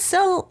don't quite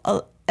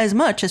sell as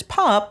much as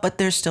pop, but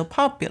they're still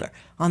popular.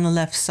 On the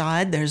left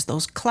side, there's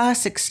those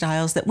classic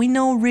styles that we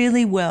know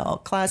really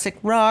well. Classic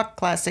rock,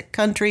 classic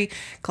country,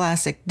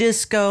 classic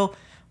disco,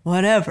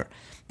 whatever.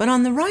 But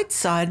on the right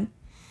side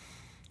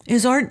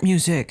is art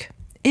music,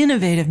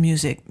 innovative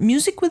music,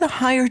 music with a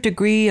higher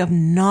degree of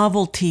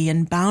novelty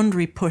and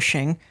boundary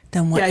pushing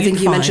than what I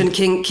think you mentioned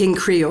King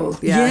Creole.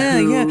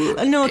 King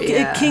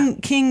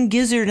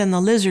Gizzard and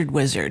the Lizard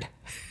Wizard.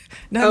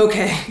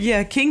 Okay.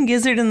 Yeah, King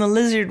Gizzard and the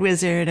Lizard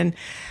Wizard. And,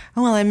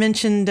 I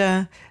mentioned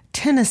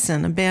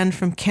Tennyson, a band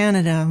from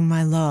Canada whom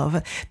I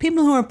love.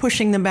 People who are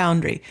pushing the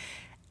boundary.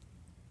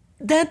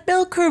 That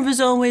bell curve is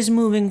always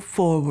moving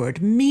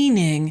forward,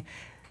 meaning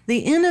the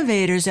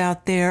innovators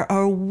out there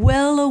are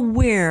well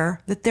aware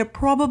that they're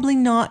probably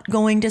not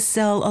going to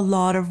sell a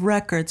lot of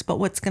records, but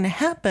what's going to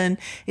happen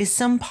is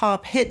some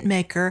pop hit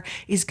maker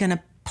is going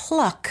to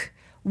pluck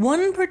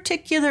one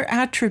particular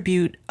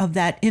attribute of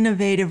that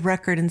innovative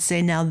record and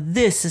say, now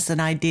this is an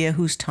idea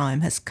whose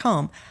time has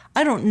come.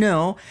 I don't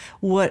know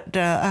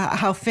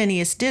how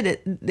Phineas did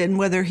it, and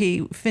whether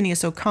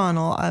Phineas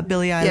O'Connell,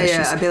 Billie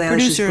Eilish's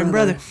producer and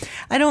brother.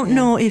 I don't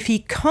know if he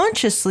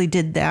consciously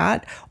did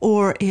that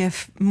or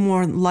if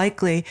more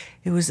likely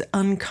it was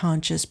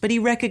unconscious, but he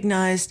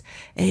recognized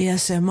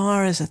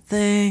ASMR as a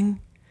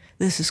thing.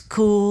 This is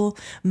cool.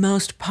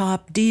 Most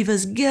pop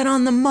divas get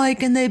on the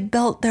mic and they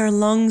belt their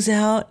lungs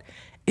out.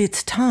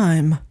 It's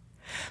time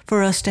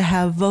for us to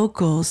have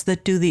vocals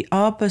that do the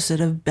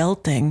opposite of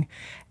belting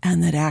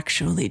and that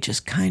actually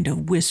just kind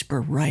of whisper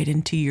right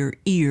into your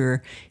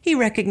ear. He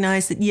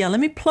recognized that, let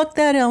me pluck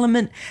that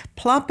element,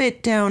 plop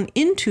it down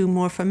into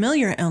more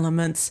familiar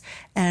elements,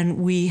 and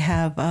we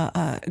have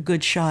a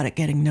good shot at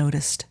getting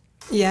noticed.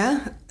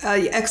 Yeah,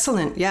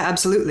 excellent. Yeah,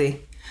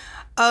 absolutely.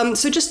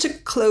 So just to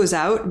close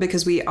out,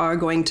 because we are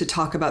going to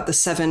talk about the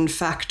 7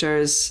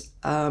 factors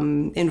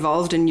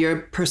involved in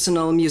your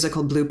personal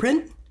musical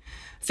blueprint,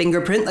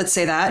 fingerprint, let's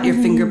say that, your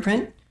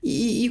fingerprint.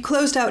 You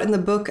closed out in the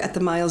book at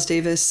the Miles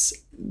Davis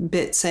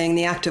bit saying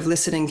the act of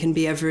listening can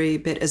be every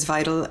bit as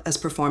vital as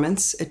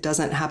performance. It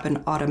doesn't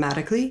happen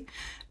automatically.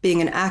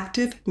 Being an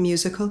active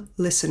musical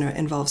listener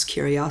involves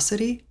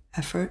curiosity,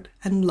 effort,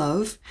 and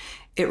love.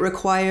 It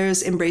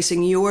requires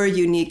embracing your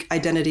unique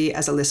identity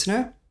as a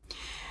listener.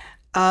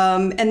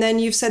 And then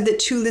you've said that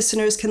 2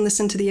 listeners can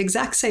listen to the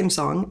exact same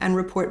song and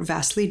report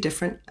vastly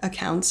different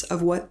accounts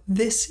of what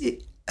this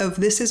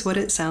is what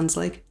it sounds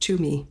like to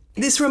me.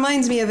 This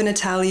reminds me of an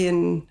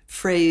Italian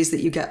phrase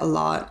that you get a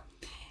lot.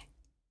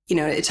 You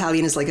know,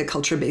 Italian is like a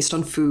culture based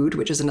on food,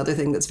 which is another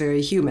thing that's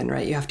very human,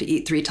 right? You have to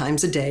eat 3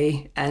 times a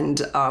day.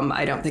 And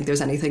I don't think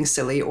there's anything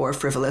silly or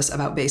frivolous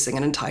about basing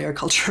an entire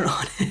culture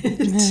on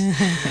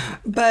it.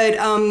 But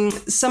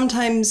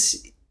sometimes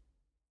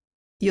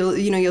you'll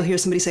hear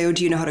somebody say, oh,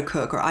 do you know how to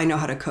cook? Or I know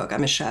how to cook.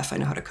 I'm a chef. I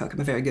know how to cook. I'm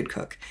a very good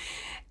cook.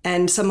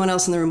 And someone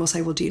else in the room will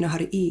say, well, do you know how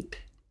to eat?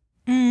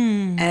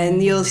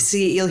 And you'll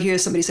hear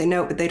somebody say,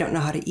 no, but they don't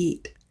know how to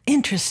eat.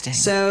 Interesting.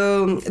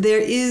 So there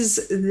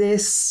is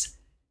this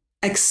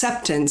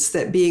acceptance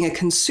that being a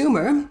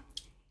consumer,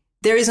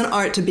 there is an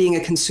art to being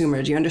a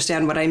consumer. Do you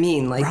understand what I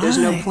mean? Like, There's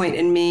no point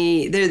in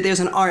me. There's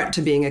an art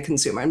to being a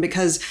consumer. And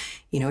because,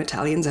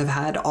 Italians have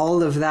had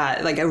all of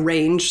that, like a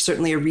range,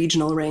 certainly a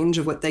regional range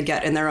of what they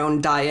get in their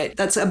own diet.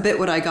 That's a bit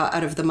what I got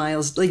out of the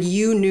Miles. Like,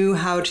 you knew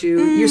how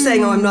to, you're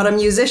saying, oh, I'm not a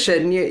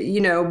musician,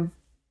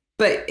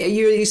 but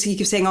you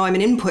keep saying, oh, I'm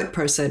an input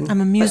person.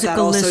 I'm a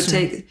musical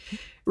listener.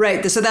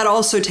 Right. So that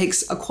also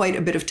takes quite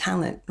a bit of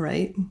talent,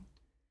 right?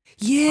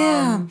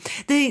 Yeah.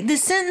 The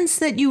sentence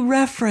that you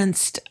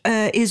referenced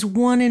is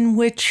one in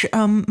which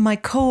my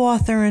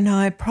co-author and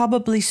I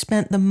probably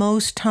spent the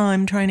most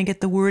time trying to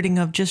get the wording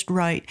of just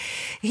right.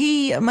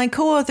 My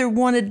co-author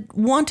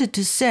wanted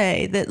to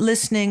say that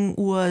listening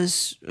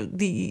was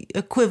the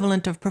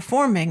equivalent of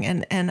performing,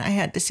 and I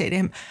had to say to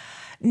him,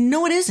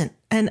 no, it isn't.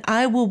 And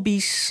I will be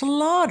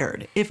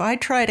slaughtered if I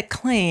try to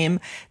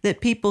claim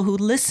that people who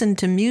listen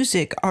to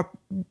music are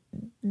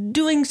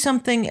doing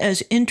something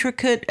as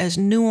intricate, as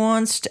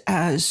nuanced,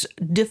 as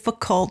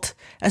difficult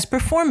as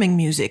performing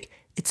music.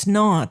 It's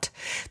not.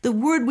 The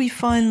word we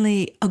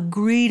finally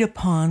agreed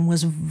upon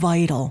was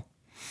vital.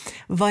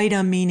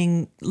 Vita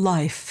meaning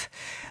life.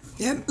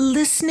 Yep.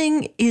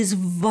 Listening is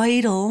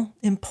vital,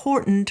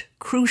 important,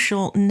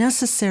 crucial,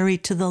 necessary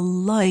to the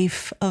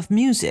life of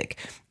music.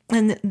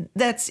 And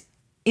that's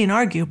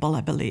inarguable,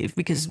 I believe,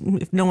 because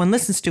if no one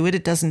listens to it,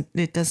 it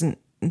doesn't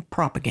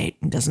propagate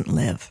and doesn't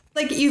live.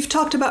 Like, you've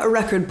talked about a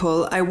record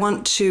pull. I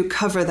want to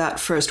cover that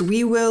first.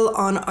 We will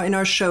in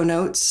our show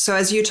notes. So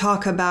as you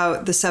talk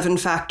about the 7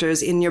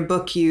 factors in your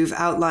book, you've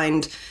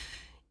outlined,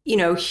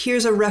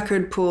 here's a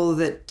record pull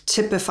that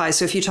typifies.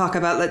 So if you talk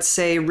about, let's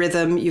say,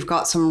 rhythm, you've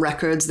got some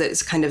records that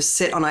kind of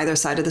sit on either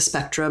side of the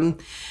spectrum.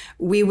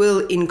 We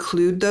will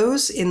include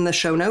those in the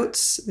show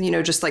notes,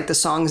 just like the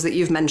songs that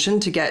you've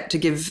mentioned to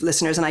give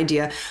listeners an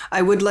idea.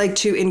 I would like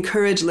to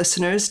encourage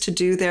listeners to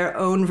do their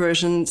own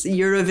versions,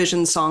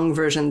 Eurovision song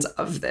versions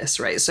of this,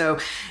 right? So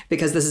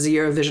because this is a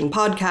Eurovision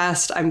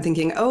podcast, I'm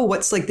thinking, oh,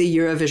 what's like the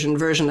Eurovision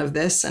version of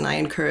this? And I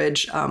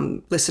encourage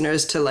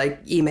listeners to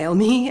email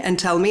me and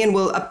tell me, and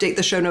we'll update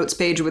the show notes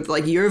page with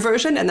your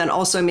version, and then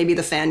also maybe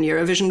the fan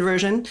Eurovision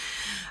version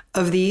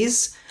of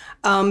these.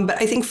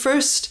 But I think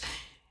first,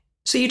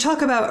 so you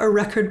talk about a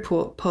record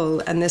pull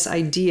and this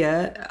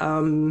idea,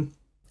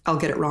 I'll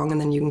get it wrong and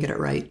then you can get it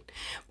right.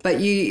 But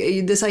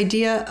this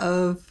idea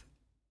of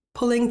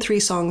pulling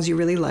 3 songs you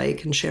really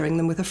like and sharing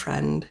them with a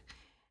friend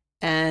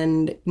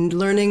and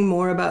learning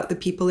more about the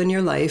people in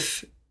your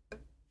life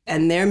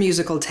and their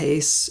musical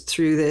tastes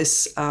through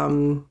this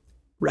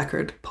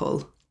record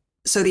pull.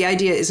 So the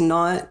idea is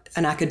not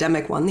an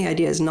academic one. The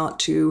idea is not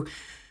to,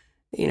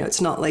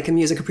 it's not like a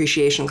music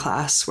appreciation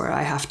class where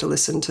I have to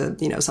listen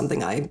to,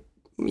 something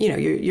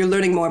you're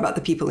learning more about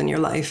the people in your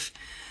life.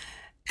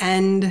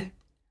 And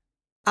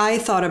I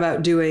thought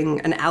about doing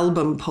an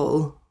album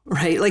pull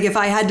right? Like if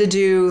I had to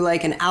do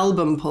like an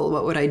album pull,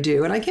 what would I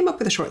do? And I came up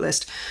with a short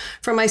list.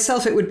 For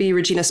myself, it would be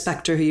Regina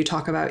Spektor, who you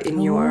talk about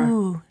in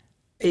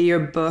your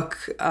book,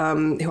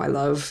 who I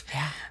love.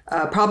 Yeah.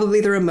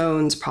 Probably the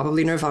Ramones,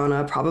 probably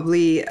Nirvana,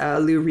 probably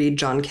Lou Reed,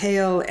 John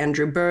Cale,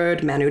 Andrew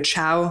Bird, Manu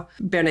Chao,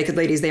 Bare Naked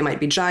Ladies, They Might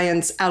Be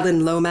Giants,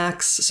 Alan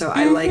Lomax. So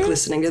I like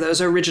listening to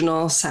those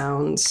original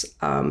sounds.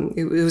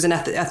 He was an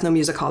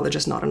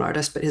ethnomusicologist, not an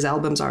artist, but his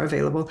albums are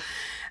available.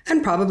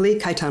 And probably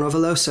Caetano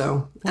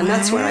Veloso. And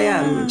that's where I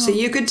am. So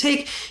you could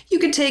take,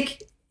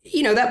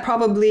 that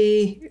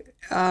probably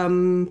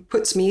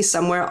puts me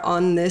somewhere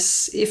on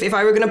this. If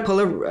I were going to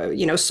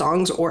pull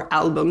songs or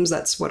albums,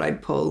 that's what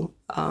I'd pull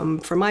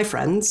for my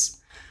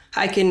friends.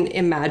 I can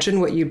imagine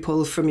what you'd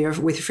pull for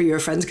your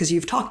friends because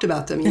you've talked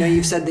about them.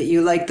 You've said that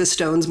you like the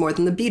Stones more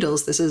than the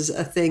Beatles. This is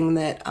a thing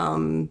that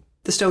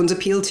the Stones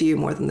appeal to you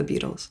more than the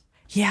Beatles.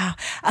 Yeah,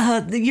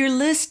 your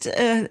list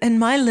and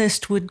my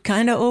list would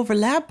kind of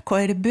overlap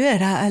quite a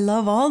bit. I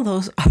love all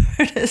those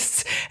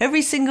artists,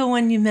 every single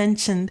one you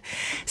mentioned.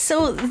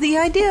 So the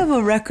idea of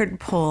a record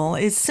pull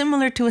is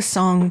similar to a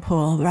song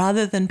pull.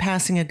 Rather than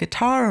passing a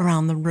guitar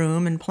around the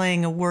room and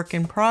playing a work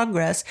in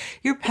progress,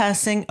 you're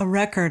passing a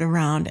record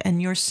around and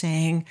you're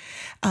saying,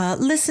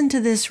 listen to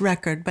this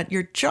record. But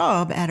your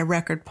job at a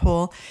record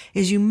pull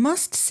is you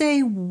must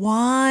say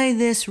why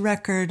this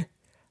record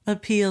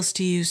appeals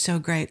to you so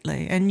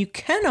greatly. And you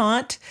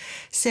cannot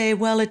say,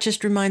 well, it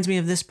just reminds me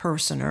of this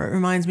person or it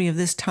reminds me of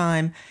this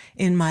time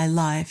in my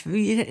life.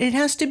 It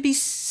has to be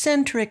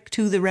centric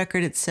to the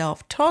record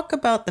itself. Talk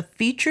about the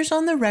features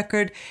on the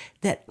record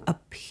that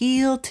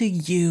appeal to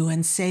you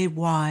and say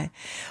why.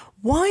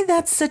 Why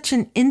that's such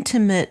an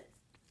intimate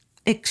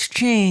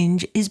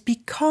exchange is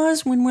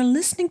because when we're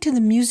listening to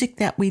the music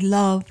that we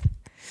love,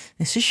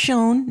 this is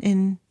shown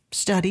in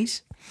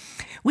studies,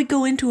 we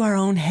go into our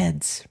own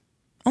heads.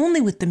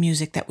 Only with the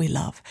music that we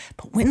love.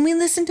 But when we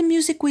listen to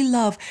music we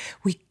love,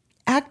 we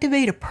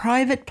activate a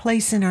private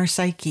place in our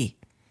psyche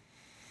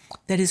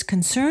that is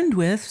concerned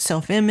with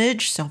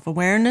self-image,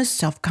 self-awareness,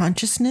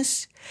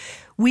 self-consciousness.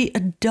 We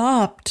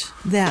adopt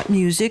that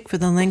music for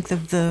the length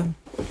of the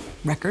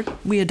record.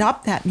 We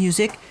adopt that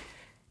music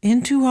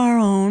into our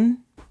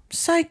own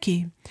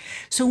psyche.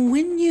 So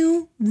when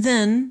you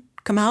then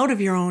come out of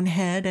your own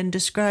head and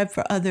describe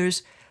for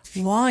others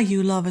why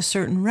you love a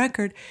certain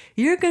record,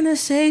 you're going to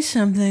say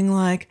something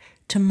like,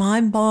 to my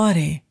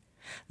body,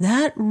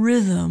 that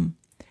rhythm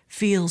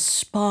feels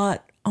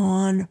spot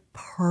on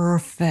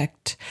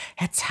perfect.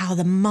 That's how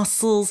the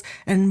muscles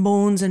and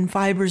bones and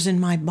fibers in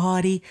my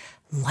body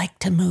like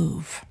to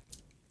move.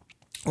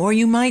 Or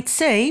you might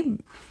say,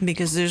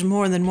 because there's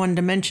more than one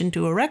dimension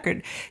to a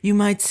record, you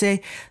might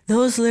say,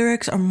 those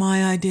lyrics are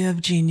my idea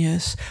of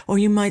genius. Or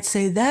you might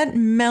say, that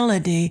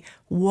melody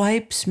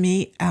wipes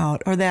me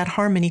out, or that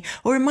harmony.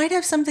 Or it might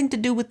have something to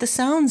do with the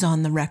sounds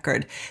on the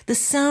record, the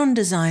sound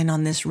design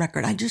on this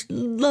record. I just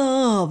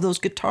love those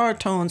guitar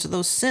tones or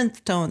those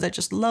synth tones. I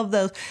just love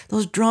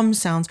those drum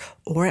sounds.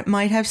 Or it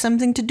might have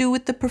something to do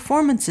with the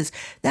performances.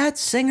 That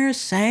singer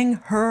sang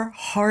her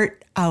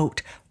heart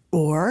out.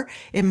 Or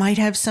it might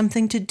have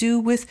something to do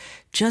with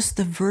just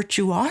the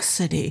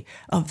virtuosity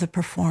of the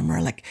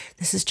performer. Like,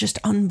 this is just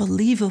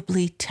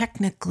unbelievably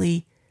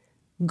technically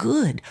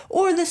good.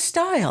 Or the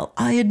style.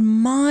 I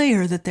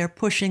admire that they're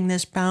pushing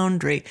this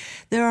boundary.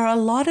 There are a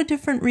lot of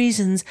different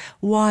reasons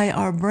why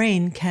our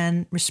brain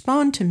can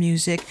respond to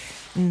music.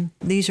 And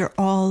these are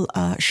all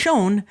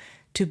shown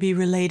to be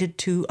related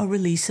to a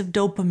release of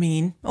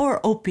dopamine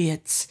or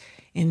opiates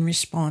in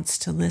response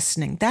to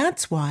listening.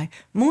 That's why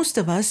most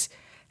of us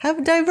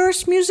have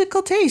diverse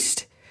musical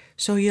taste.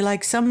 So you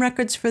like some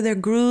records for their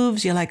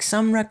grooves, you like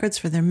some records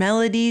for their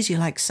melodies, you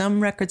like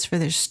some records for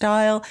their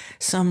style,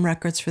 some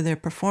records for their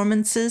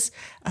performances.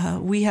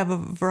 We have a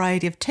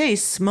variety of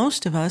tastes,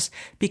 most of us,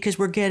 because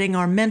we're getting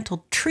our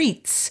mental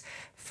treats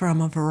from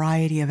a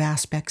variety of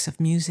aspects of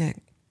music.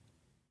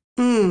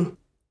 The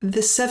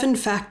 7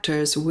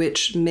 factors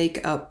which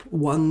make up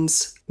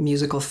one's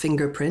musical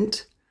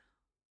fingerprint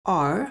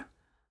are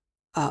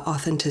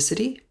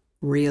authenticity,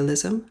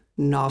 realism,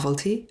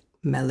 novelty,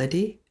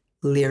 melody,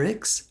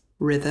 lyrics,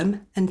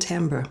 rhythm, and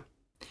timbre.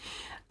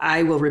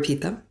 I will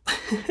repeat them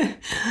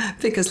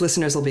because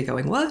listeners will be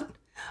going, what?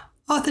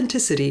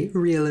 Authenticity,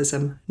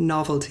 realism,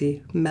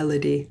 novelty,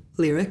 melody,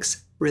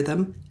 lyrics,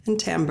 rhythm, and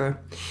timbre.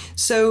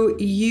 So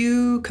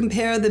you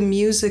compare the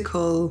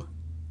musical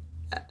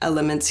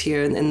elements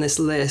here in this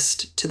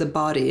list to the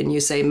body, and you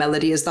say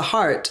melody is the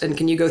heart, and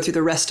can you go through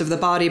the rest of the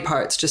body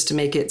parts just to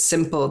make it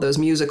simple, those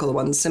musical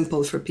ones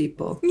simple for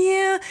people?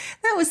 Yeah,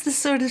 that was the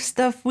sort of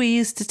stuff we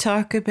used to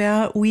talk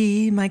about,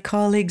 my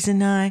colleagues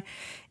and I,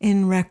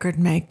 in record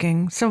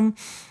making. So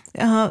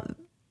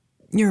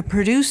you're a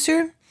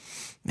producer,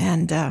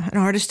 and an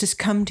artist has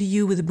come to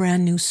you with a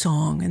brand new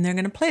song, and they're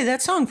going to play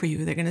that song for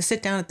you. They're going to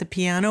sit down at the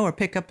piano or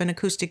pick up an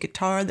acoustic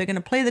guitar. They're going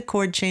to play the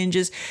chord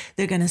changes.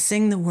 They're going to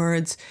sing the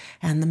words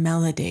and the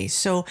melody.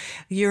 So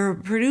your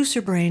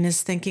producer brain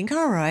is thinking,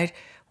 all right,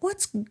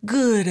 what's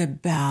good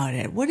about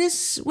it? What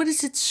is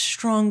its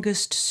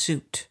strongest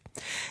suit?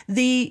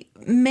 The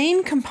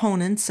main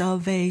components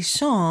of a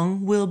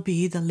song will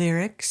be the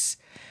lyrics,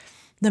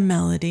 the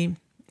melody,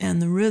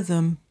 and the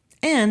rhythm.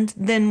 And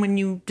then when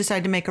you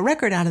decide to make a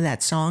record out of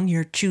that song,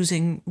 you're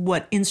choosing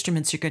what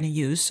instruments you're going to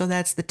use. So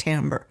that's the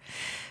timbre.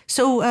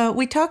 So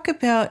we talk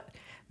about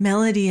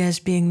melody as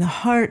being the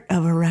heart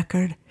of a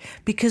record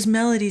because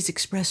melodies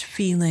express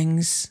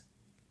feelings.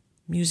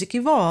 Music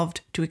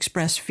evolved to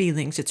express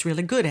feelings. It's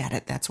really good at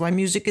it. That's why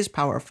music is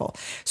powerful.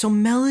 So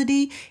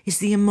melody is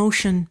the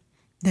emotion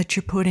that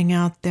you're putting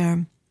out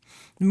there.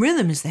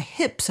 Rhythm is the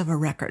hips of a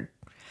record.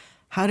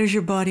 How does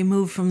your body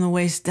move from the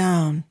waist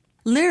down?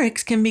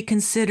 Lyrics can be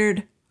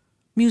considered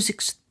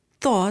music's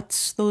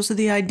thoughts. Those are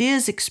the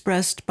ideas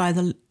expressed by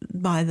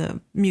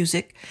the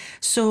music.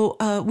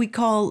 So we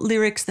call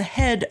lyrics the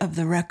head of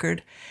the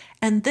record.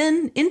 And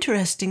then,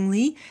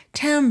 interestingly,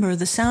 timbre,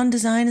 the sound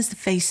design, is the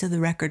face of the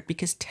record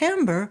because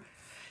timbre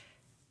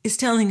is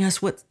telling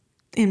us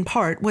in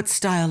part, what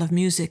style of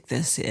music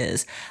this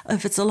is.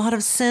 If it's a lot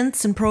of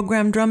synths and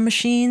programmed drum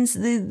machines,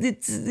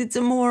 it's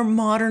a more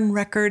modern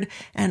record,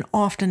 and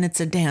often it's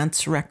a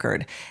dance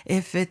record.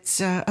 If it's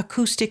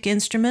acoustic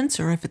instruments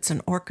or if it's an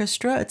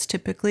orchestra, it's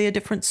typically a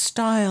different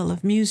style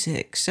of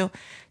music. So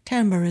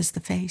timbre is the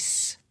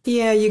face.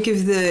 Yeah, you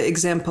give the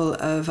example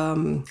of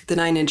the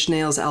Nine Inch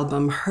Nails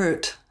album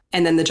Hurt,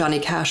 and then the Johnny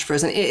Cash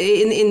version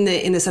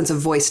in the sense of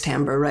voice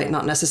timbre, right?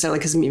 Not necessarily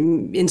because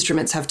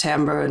instruments have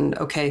timbre, and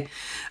okay,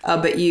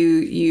 but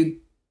you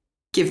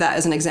give that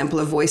as an example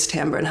of voice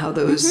timbre and how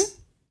those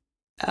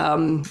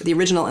the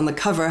original and the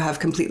cover have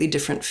completely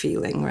different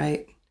feeling,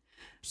 right?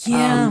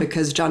 Yeah,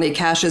 because Johnny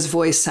Cash's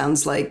voice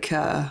sounds like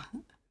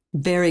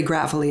very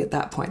gravelly at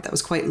that point. That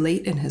was quite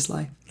late in his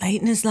life.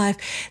 Late in his life.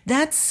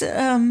 That's.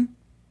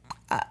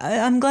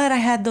 I'm glad I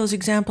had those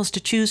examples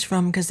to choose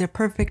from because they're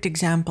perfect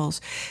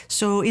examples.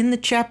 So in the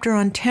chapter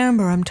on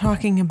timbre, I'm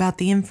talking about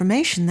the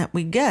information that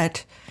we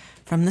get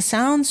from the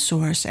sound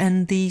source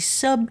and the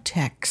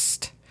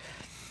subtext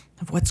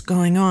of what's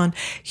going on.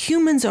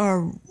 Humans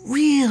are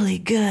really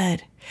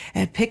good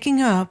at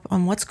picking up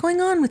on what's going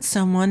on with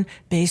someone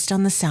based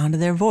on the sound of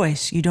their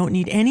voice. You don't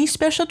need any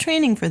special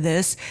training for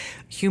this.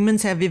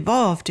 Humans have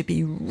evolved to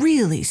be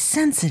really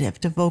sensitive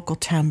to vocal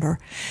timbre.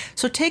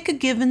 So take a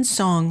given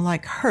song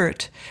like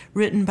Hurt,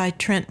 written by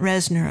Trent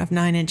Reznor of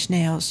Nine Inch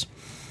Nails.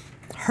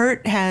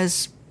 Hurt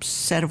has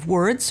set of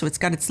words, so it's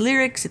got its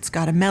lyrics, it's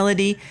got a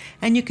melody,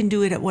 and you can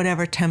do it at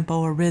whatever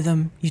tempo or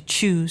rhythm you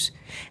choose.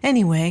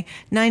 Anyway,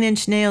 Nine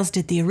Inch Nails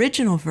did the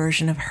original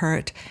version of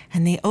Hurt,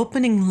 and the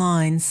opening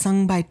line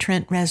sung by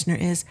Trent Reznor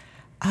is,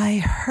 "I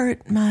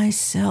hurt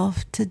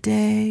myself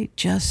today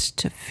just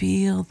to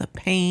feel the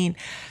pain."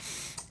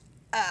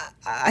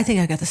 I think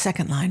I got the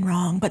second line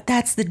wrong, but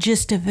that's the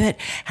gist of it.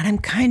 And I'm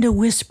kind of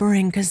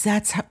whispering because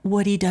that's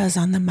what he does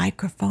on the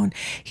microphone.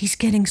 He's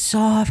getting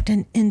soft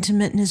and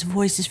intimate and his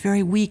voice is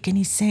very weak and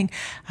he's saying,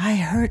 "I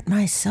hurt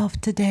myself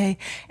today."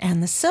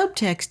 And the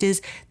subtext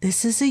is,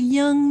 this is a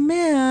young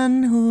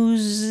man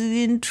who's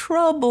in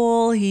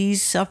trouble.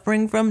 He's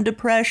suffering from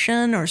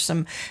depression or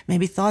some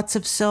maybe thoughts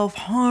of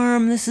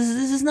self-harm. This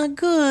is not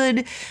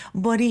good,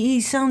 but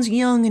he sounds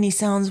young and he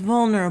sounds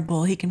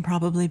vulnerable. He can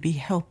probably be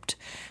helped.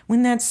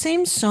 When that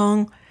same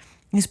song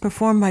is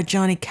performed by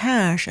Johnny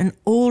Cash, an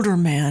older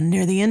man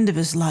near the end of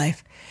his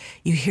life,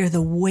 you hear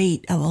the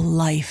weight of a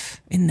life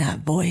in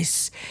that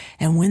voice.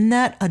 And when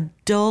that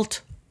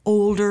adult,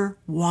 older,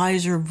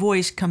 wiser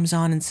voice comes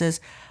on and says,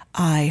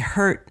 "I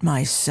hurt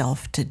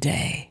myself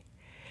today,"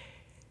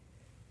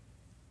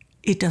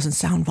 it doesn't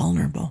sound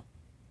vulnerable.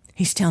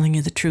 He's telling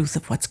you the truth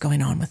of what's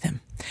going on with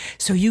him.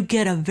 So you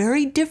get a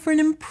very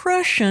different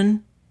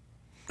impression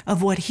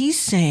of what he's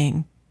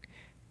saying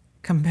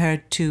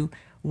compared to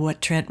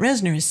what Trent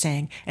Reznor is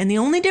saying. And the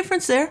only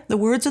difference there, the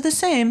words are the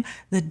same,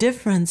 the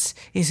difference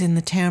is in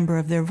the timbre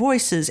of their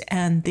voices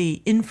and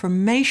the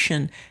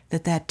information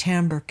that that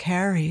timbre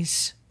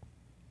carries.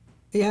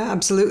 Yeah,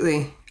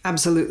 absolutely.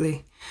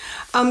 Absolutely.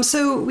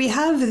 So we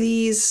have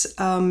these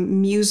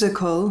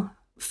musical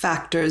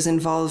factors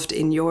involved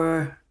in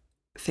your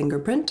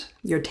fingerprint,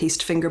 your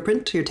taste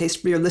fingerprint,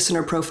 your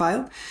listener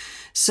profile.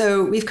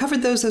 So we've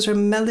covered those. Those are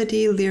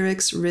melody,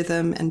 lyrics,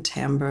 rhythm, and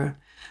timbre.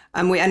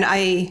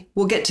 I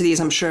will get to these,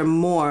 I'm sure,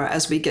 more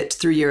as we get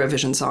through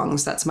Eurovision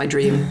songs. That's my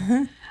dream.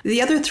 Mm-hmm.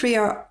 The other three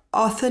are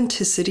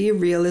authenticity,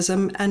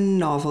 realism, and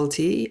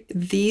novelty.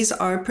 These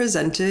are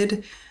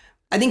presented,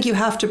 I think you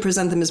have to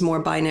present them as more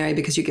binary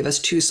because you give us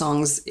two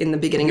songs in the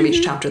beginning of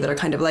each chapter that are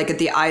kind of like at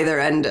the either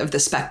end of the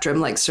spectrum.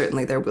 Like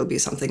certainly there will be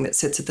something that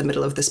sits at the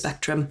middle of the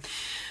spectrum.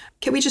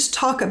 Can we just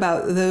talk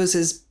about those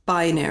as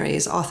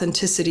binaries,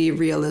 authenticity,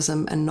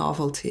 realism, and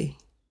novelty?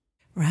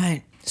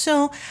 Right.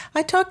 So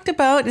I talked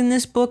about in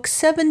this book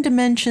 7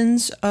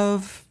 dimensions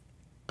of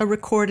a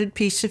recorded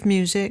piece of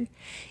music,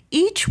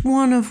 each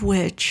one of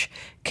which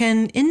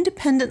can,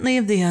 independently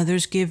of the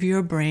others, give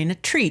your brain a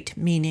treat,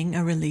 meaning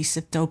a release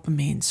of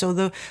dopamine. So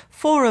the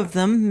 4 of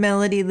them,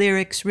 melody,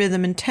 lyrics,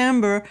 rhythm, and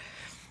timbre,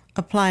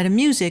 apply to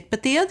music,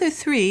 but the other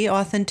 3,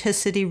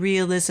 authenticity,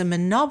 realism,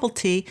 and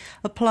novelty,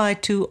 apply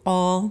to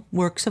all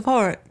works of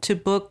art, to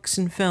books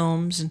and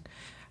films and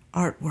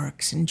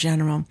artworks in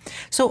general.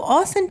 So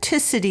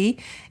authenticity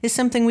is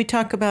something we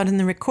talk about in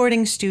the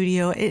recording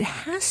studio. It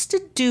has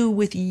to do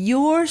with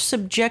your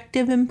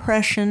subjective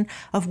impression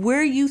of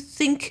where you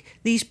think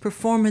these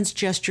performance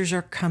gestures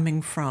are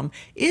coming from.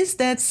 Is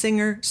that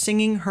singer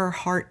singing her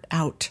heart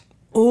out?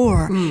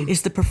 Or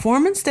is the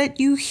performance that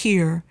you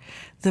hear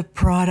the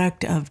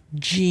product of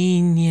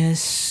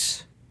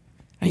genius?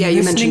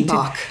 You mentioned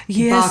Bach.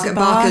 Yes,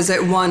 Bach is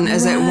at one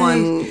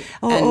end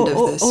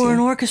of this. Or an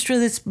orchestra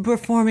that's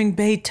performing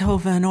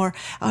Beethoven, or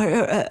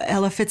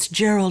Ella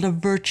Fitzgerald, a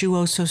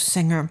virtuoso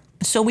singer.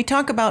 So we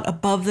talk about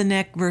above the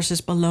neck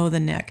versus below the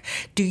neck.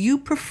 Do you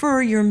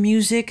prefer your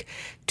music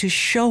to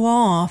show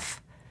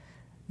off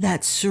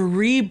that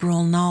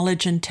cerebral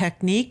knowledge and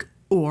technique,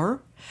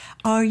 or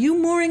are you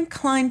more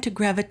inclined to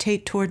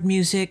gravitate toward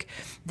music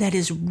that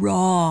is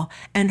raw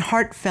and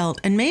heartfelt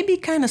and maybe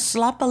kind of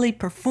sloppily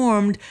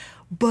performed,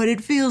 but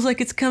it feels like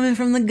it's coming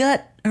from the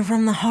gut or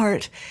from the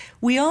heart?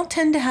 We all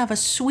tend to have a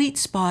sweet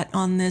spot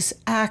on this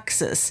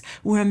axis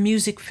where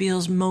music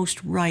feels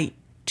most right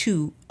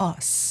to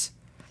us.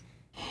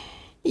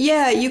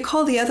 Yeah, you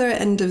call the other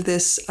end of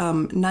this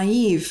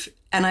naive.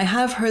 And I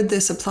have heard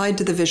this applied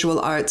to the visual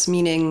arts,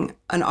 meaning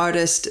an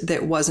artist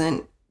that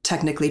wasn't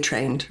technically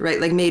trained,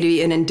 right? Like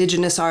maybe an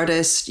indigenous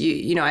artist,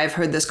 I've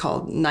heard this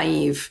called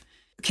naive.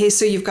 Okay,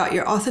 so you've got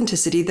your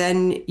authenticity,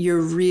 then your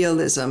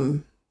realism.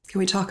 Can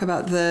we talk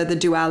about the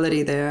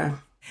duality there?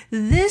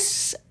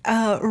 This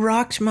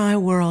rocked my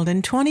world.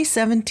 In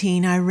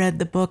 2017, I read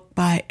the book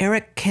by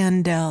Eric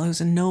Kandel,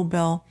 who's a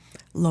Nobel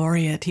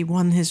laureate. He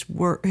won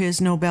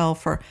his Nobel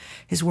for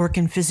his work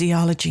in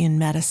physiology and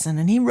medicine.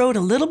 And he wrote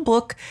a little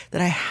book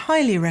that I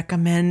highly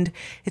recommend.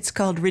 It's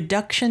called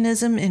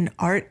Reductionism in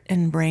Art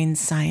and Brain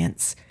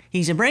Science.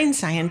 He's a brain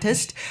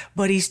scientist,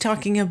 but he's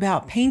talking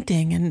about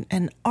painting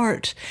and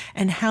art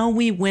and how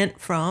we went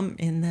from,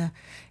 in the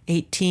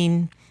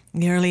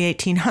early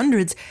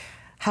 1800s,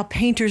 how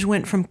painters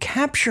went from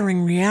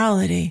capturing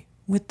reality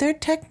with their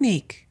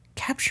technique,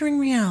 capturing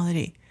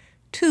reality,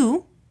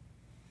 to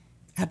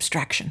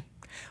abstraction.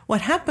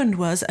 What happened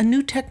was a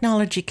new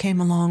technology came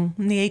along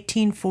in the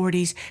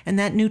 1840s, and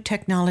that new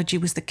technology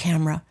was the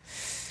camera.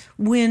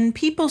 When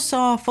people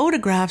saw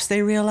photographs,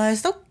 they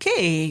realized,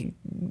 okay,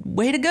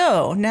 way to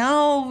go.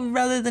 Now,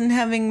 rather than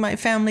having my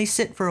family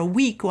sit for a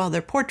week while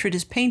their portrait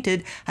is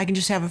painted, I can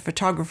just have a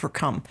photographer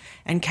come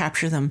and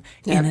capture them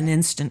in an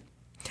instant.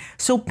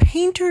 So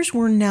painters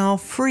were now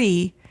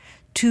free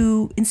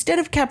to, instead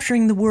of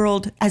capturing the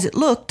world as it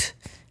looked,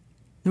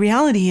 the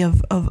reality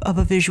of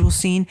a visual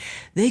scene,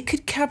 they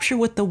could capture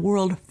what the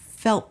world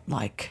felt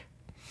like.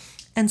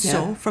 And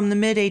so from the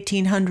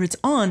mid-1800s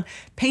on,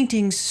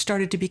 paintings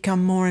started to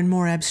become more and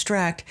more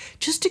abstract,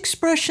 just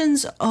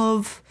expressions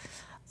of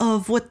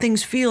what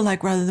things feel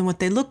like rather than what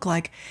they look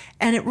like.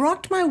 And it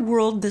rocked my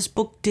world, this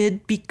book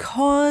did,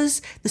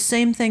 because the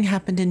same thing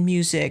happened in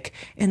music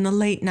in the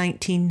late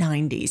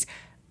 1990s.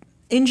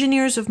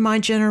 Engineers of my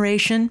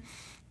generation,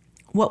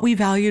 what we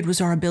valued was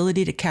our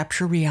ability to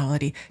capture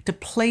reality, to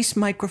place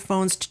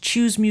microphones, to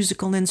choose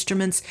musical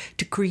instruments,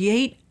 to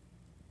create,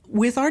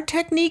 with our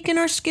technique and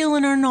our skill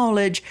and our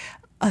knowledge,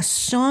 a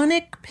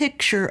sonic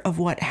picture of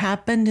what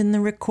happened in the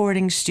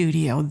recording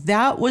studio.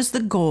 That was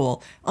the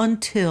goal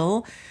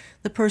until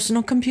the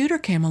personal computer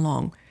came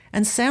along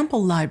and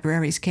sample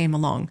libraries came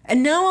along.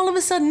 And now all of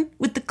a sudden,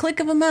 with the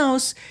click of a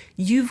mouse,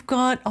 you've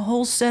got a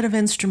whole set of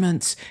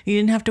instruments. You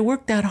didn't have to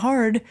work that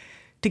hard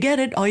to get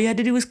it. All you had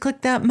to do was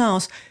click that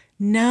mouse.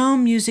 Now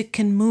music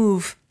can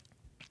move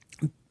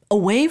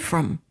away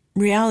from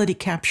reality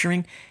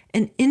capturing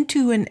and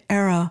into an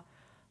era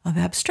of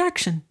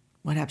abstraction.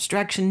 What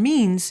abstraction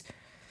means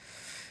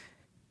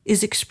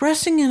is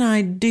expressing an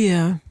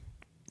idea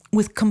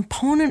with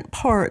component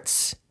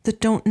parts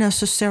that don't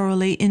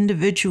necessarily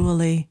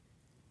individually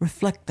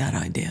reflect that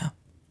idea.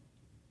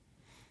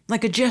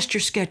 Like a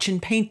gesture sketch in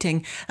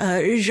painting.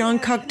 Jean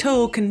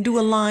Cocteau can do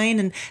a line,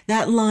 and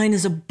that line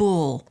is a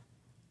bull.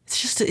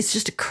 It's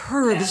just a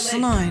curve, it's a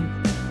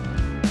line.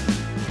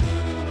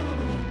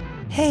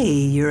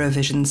 Hey,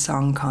 Eurovision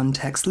Song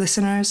Context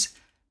listeners.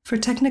 For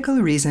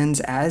technical reasons,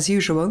 as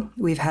usual,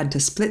 we've had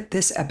to split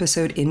this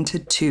episode into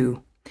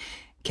two.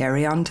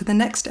 Carry on to the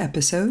next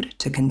episode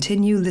to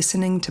continue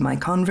listening to my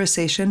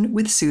conversation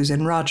with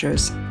Susan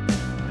Rogers.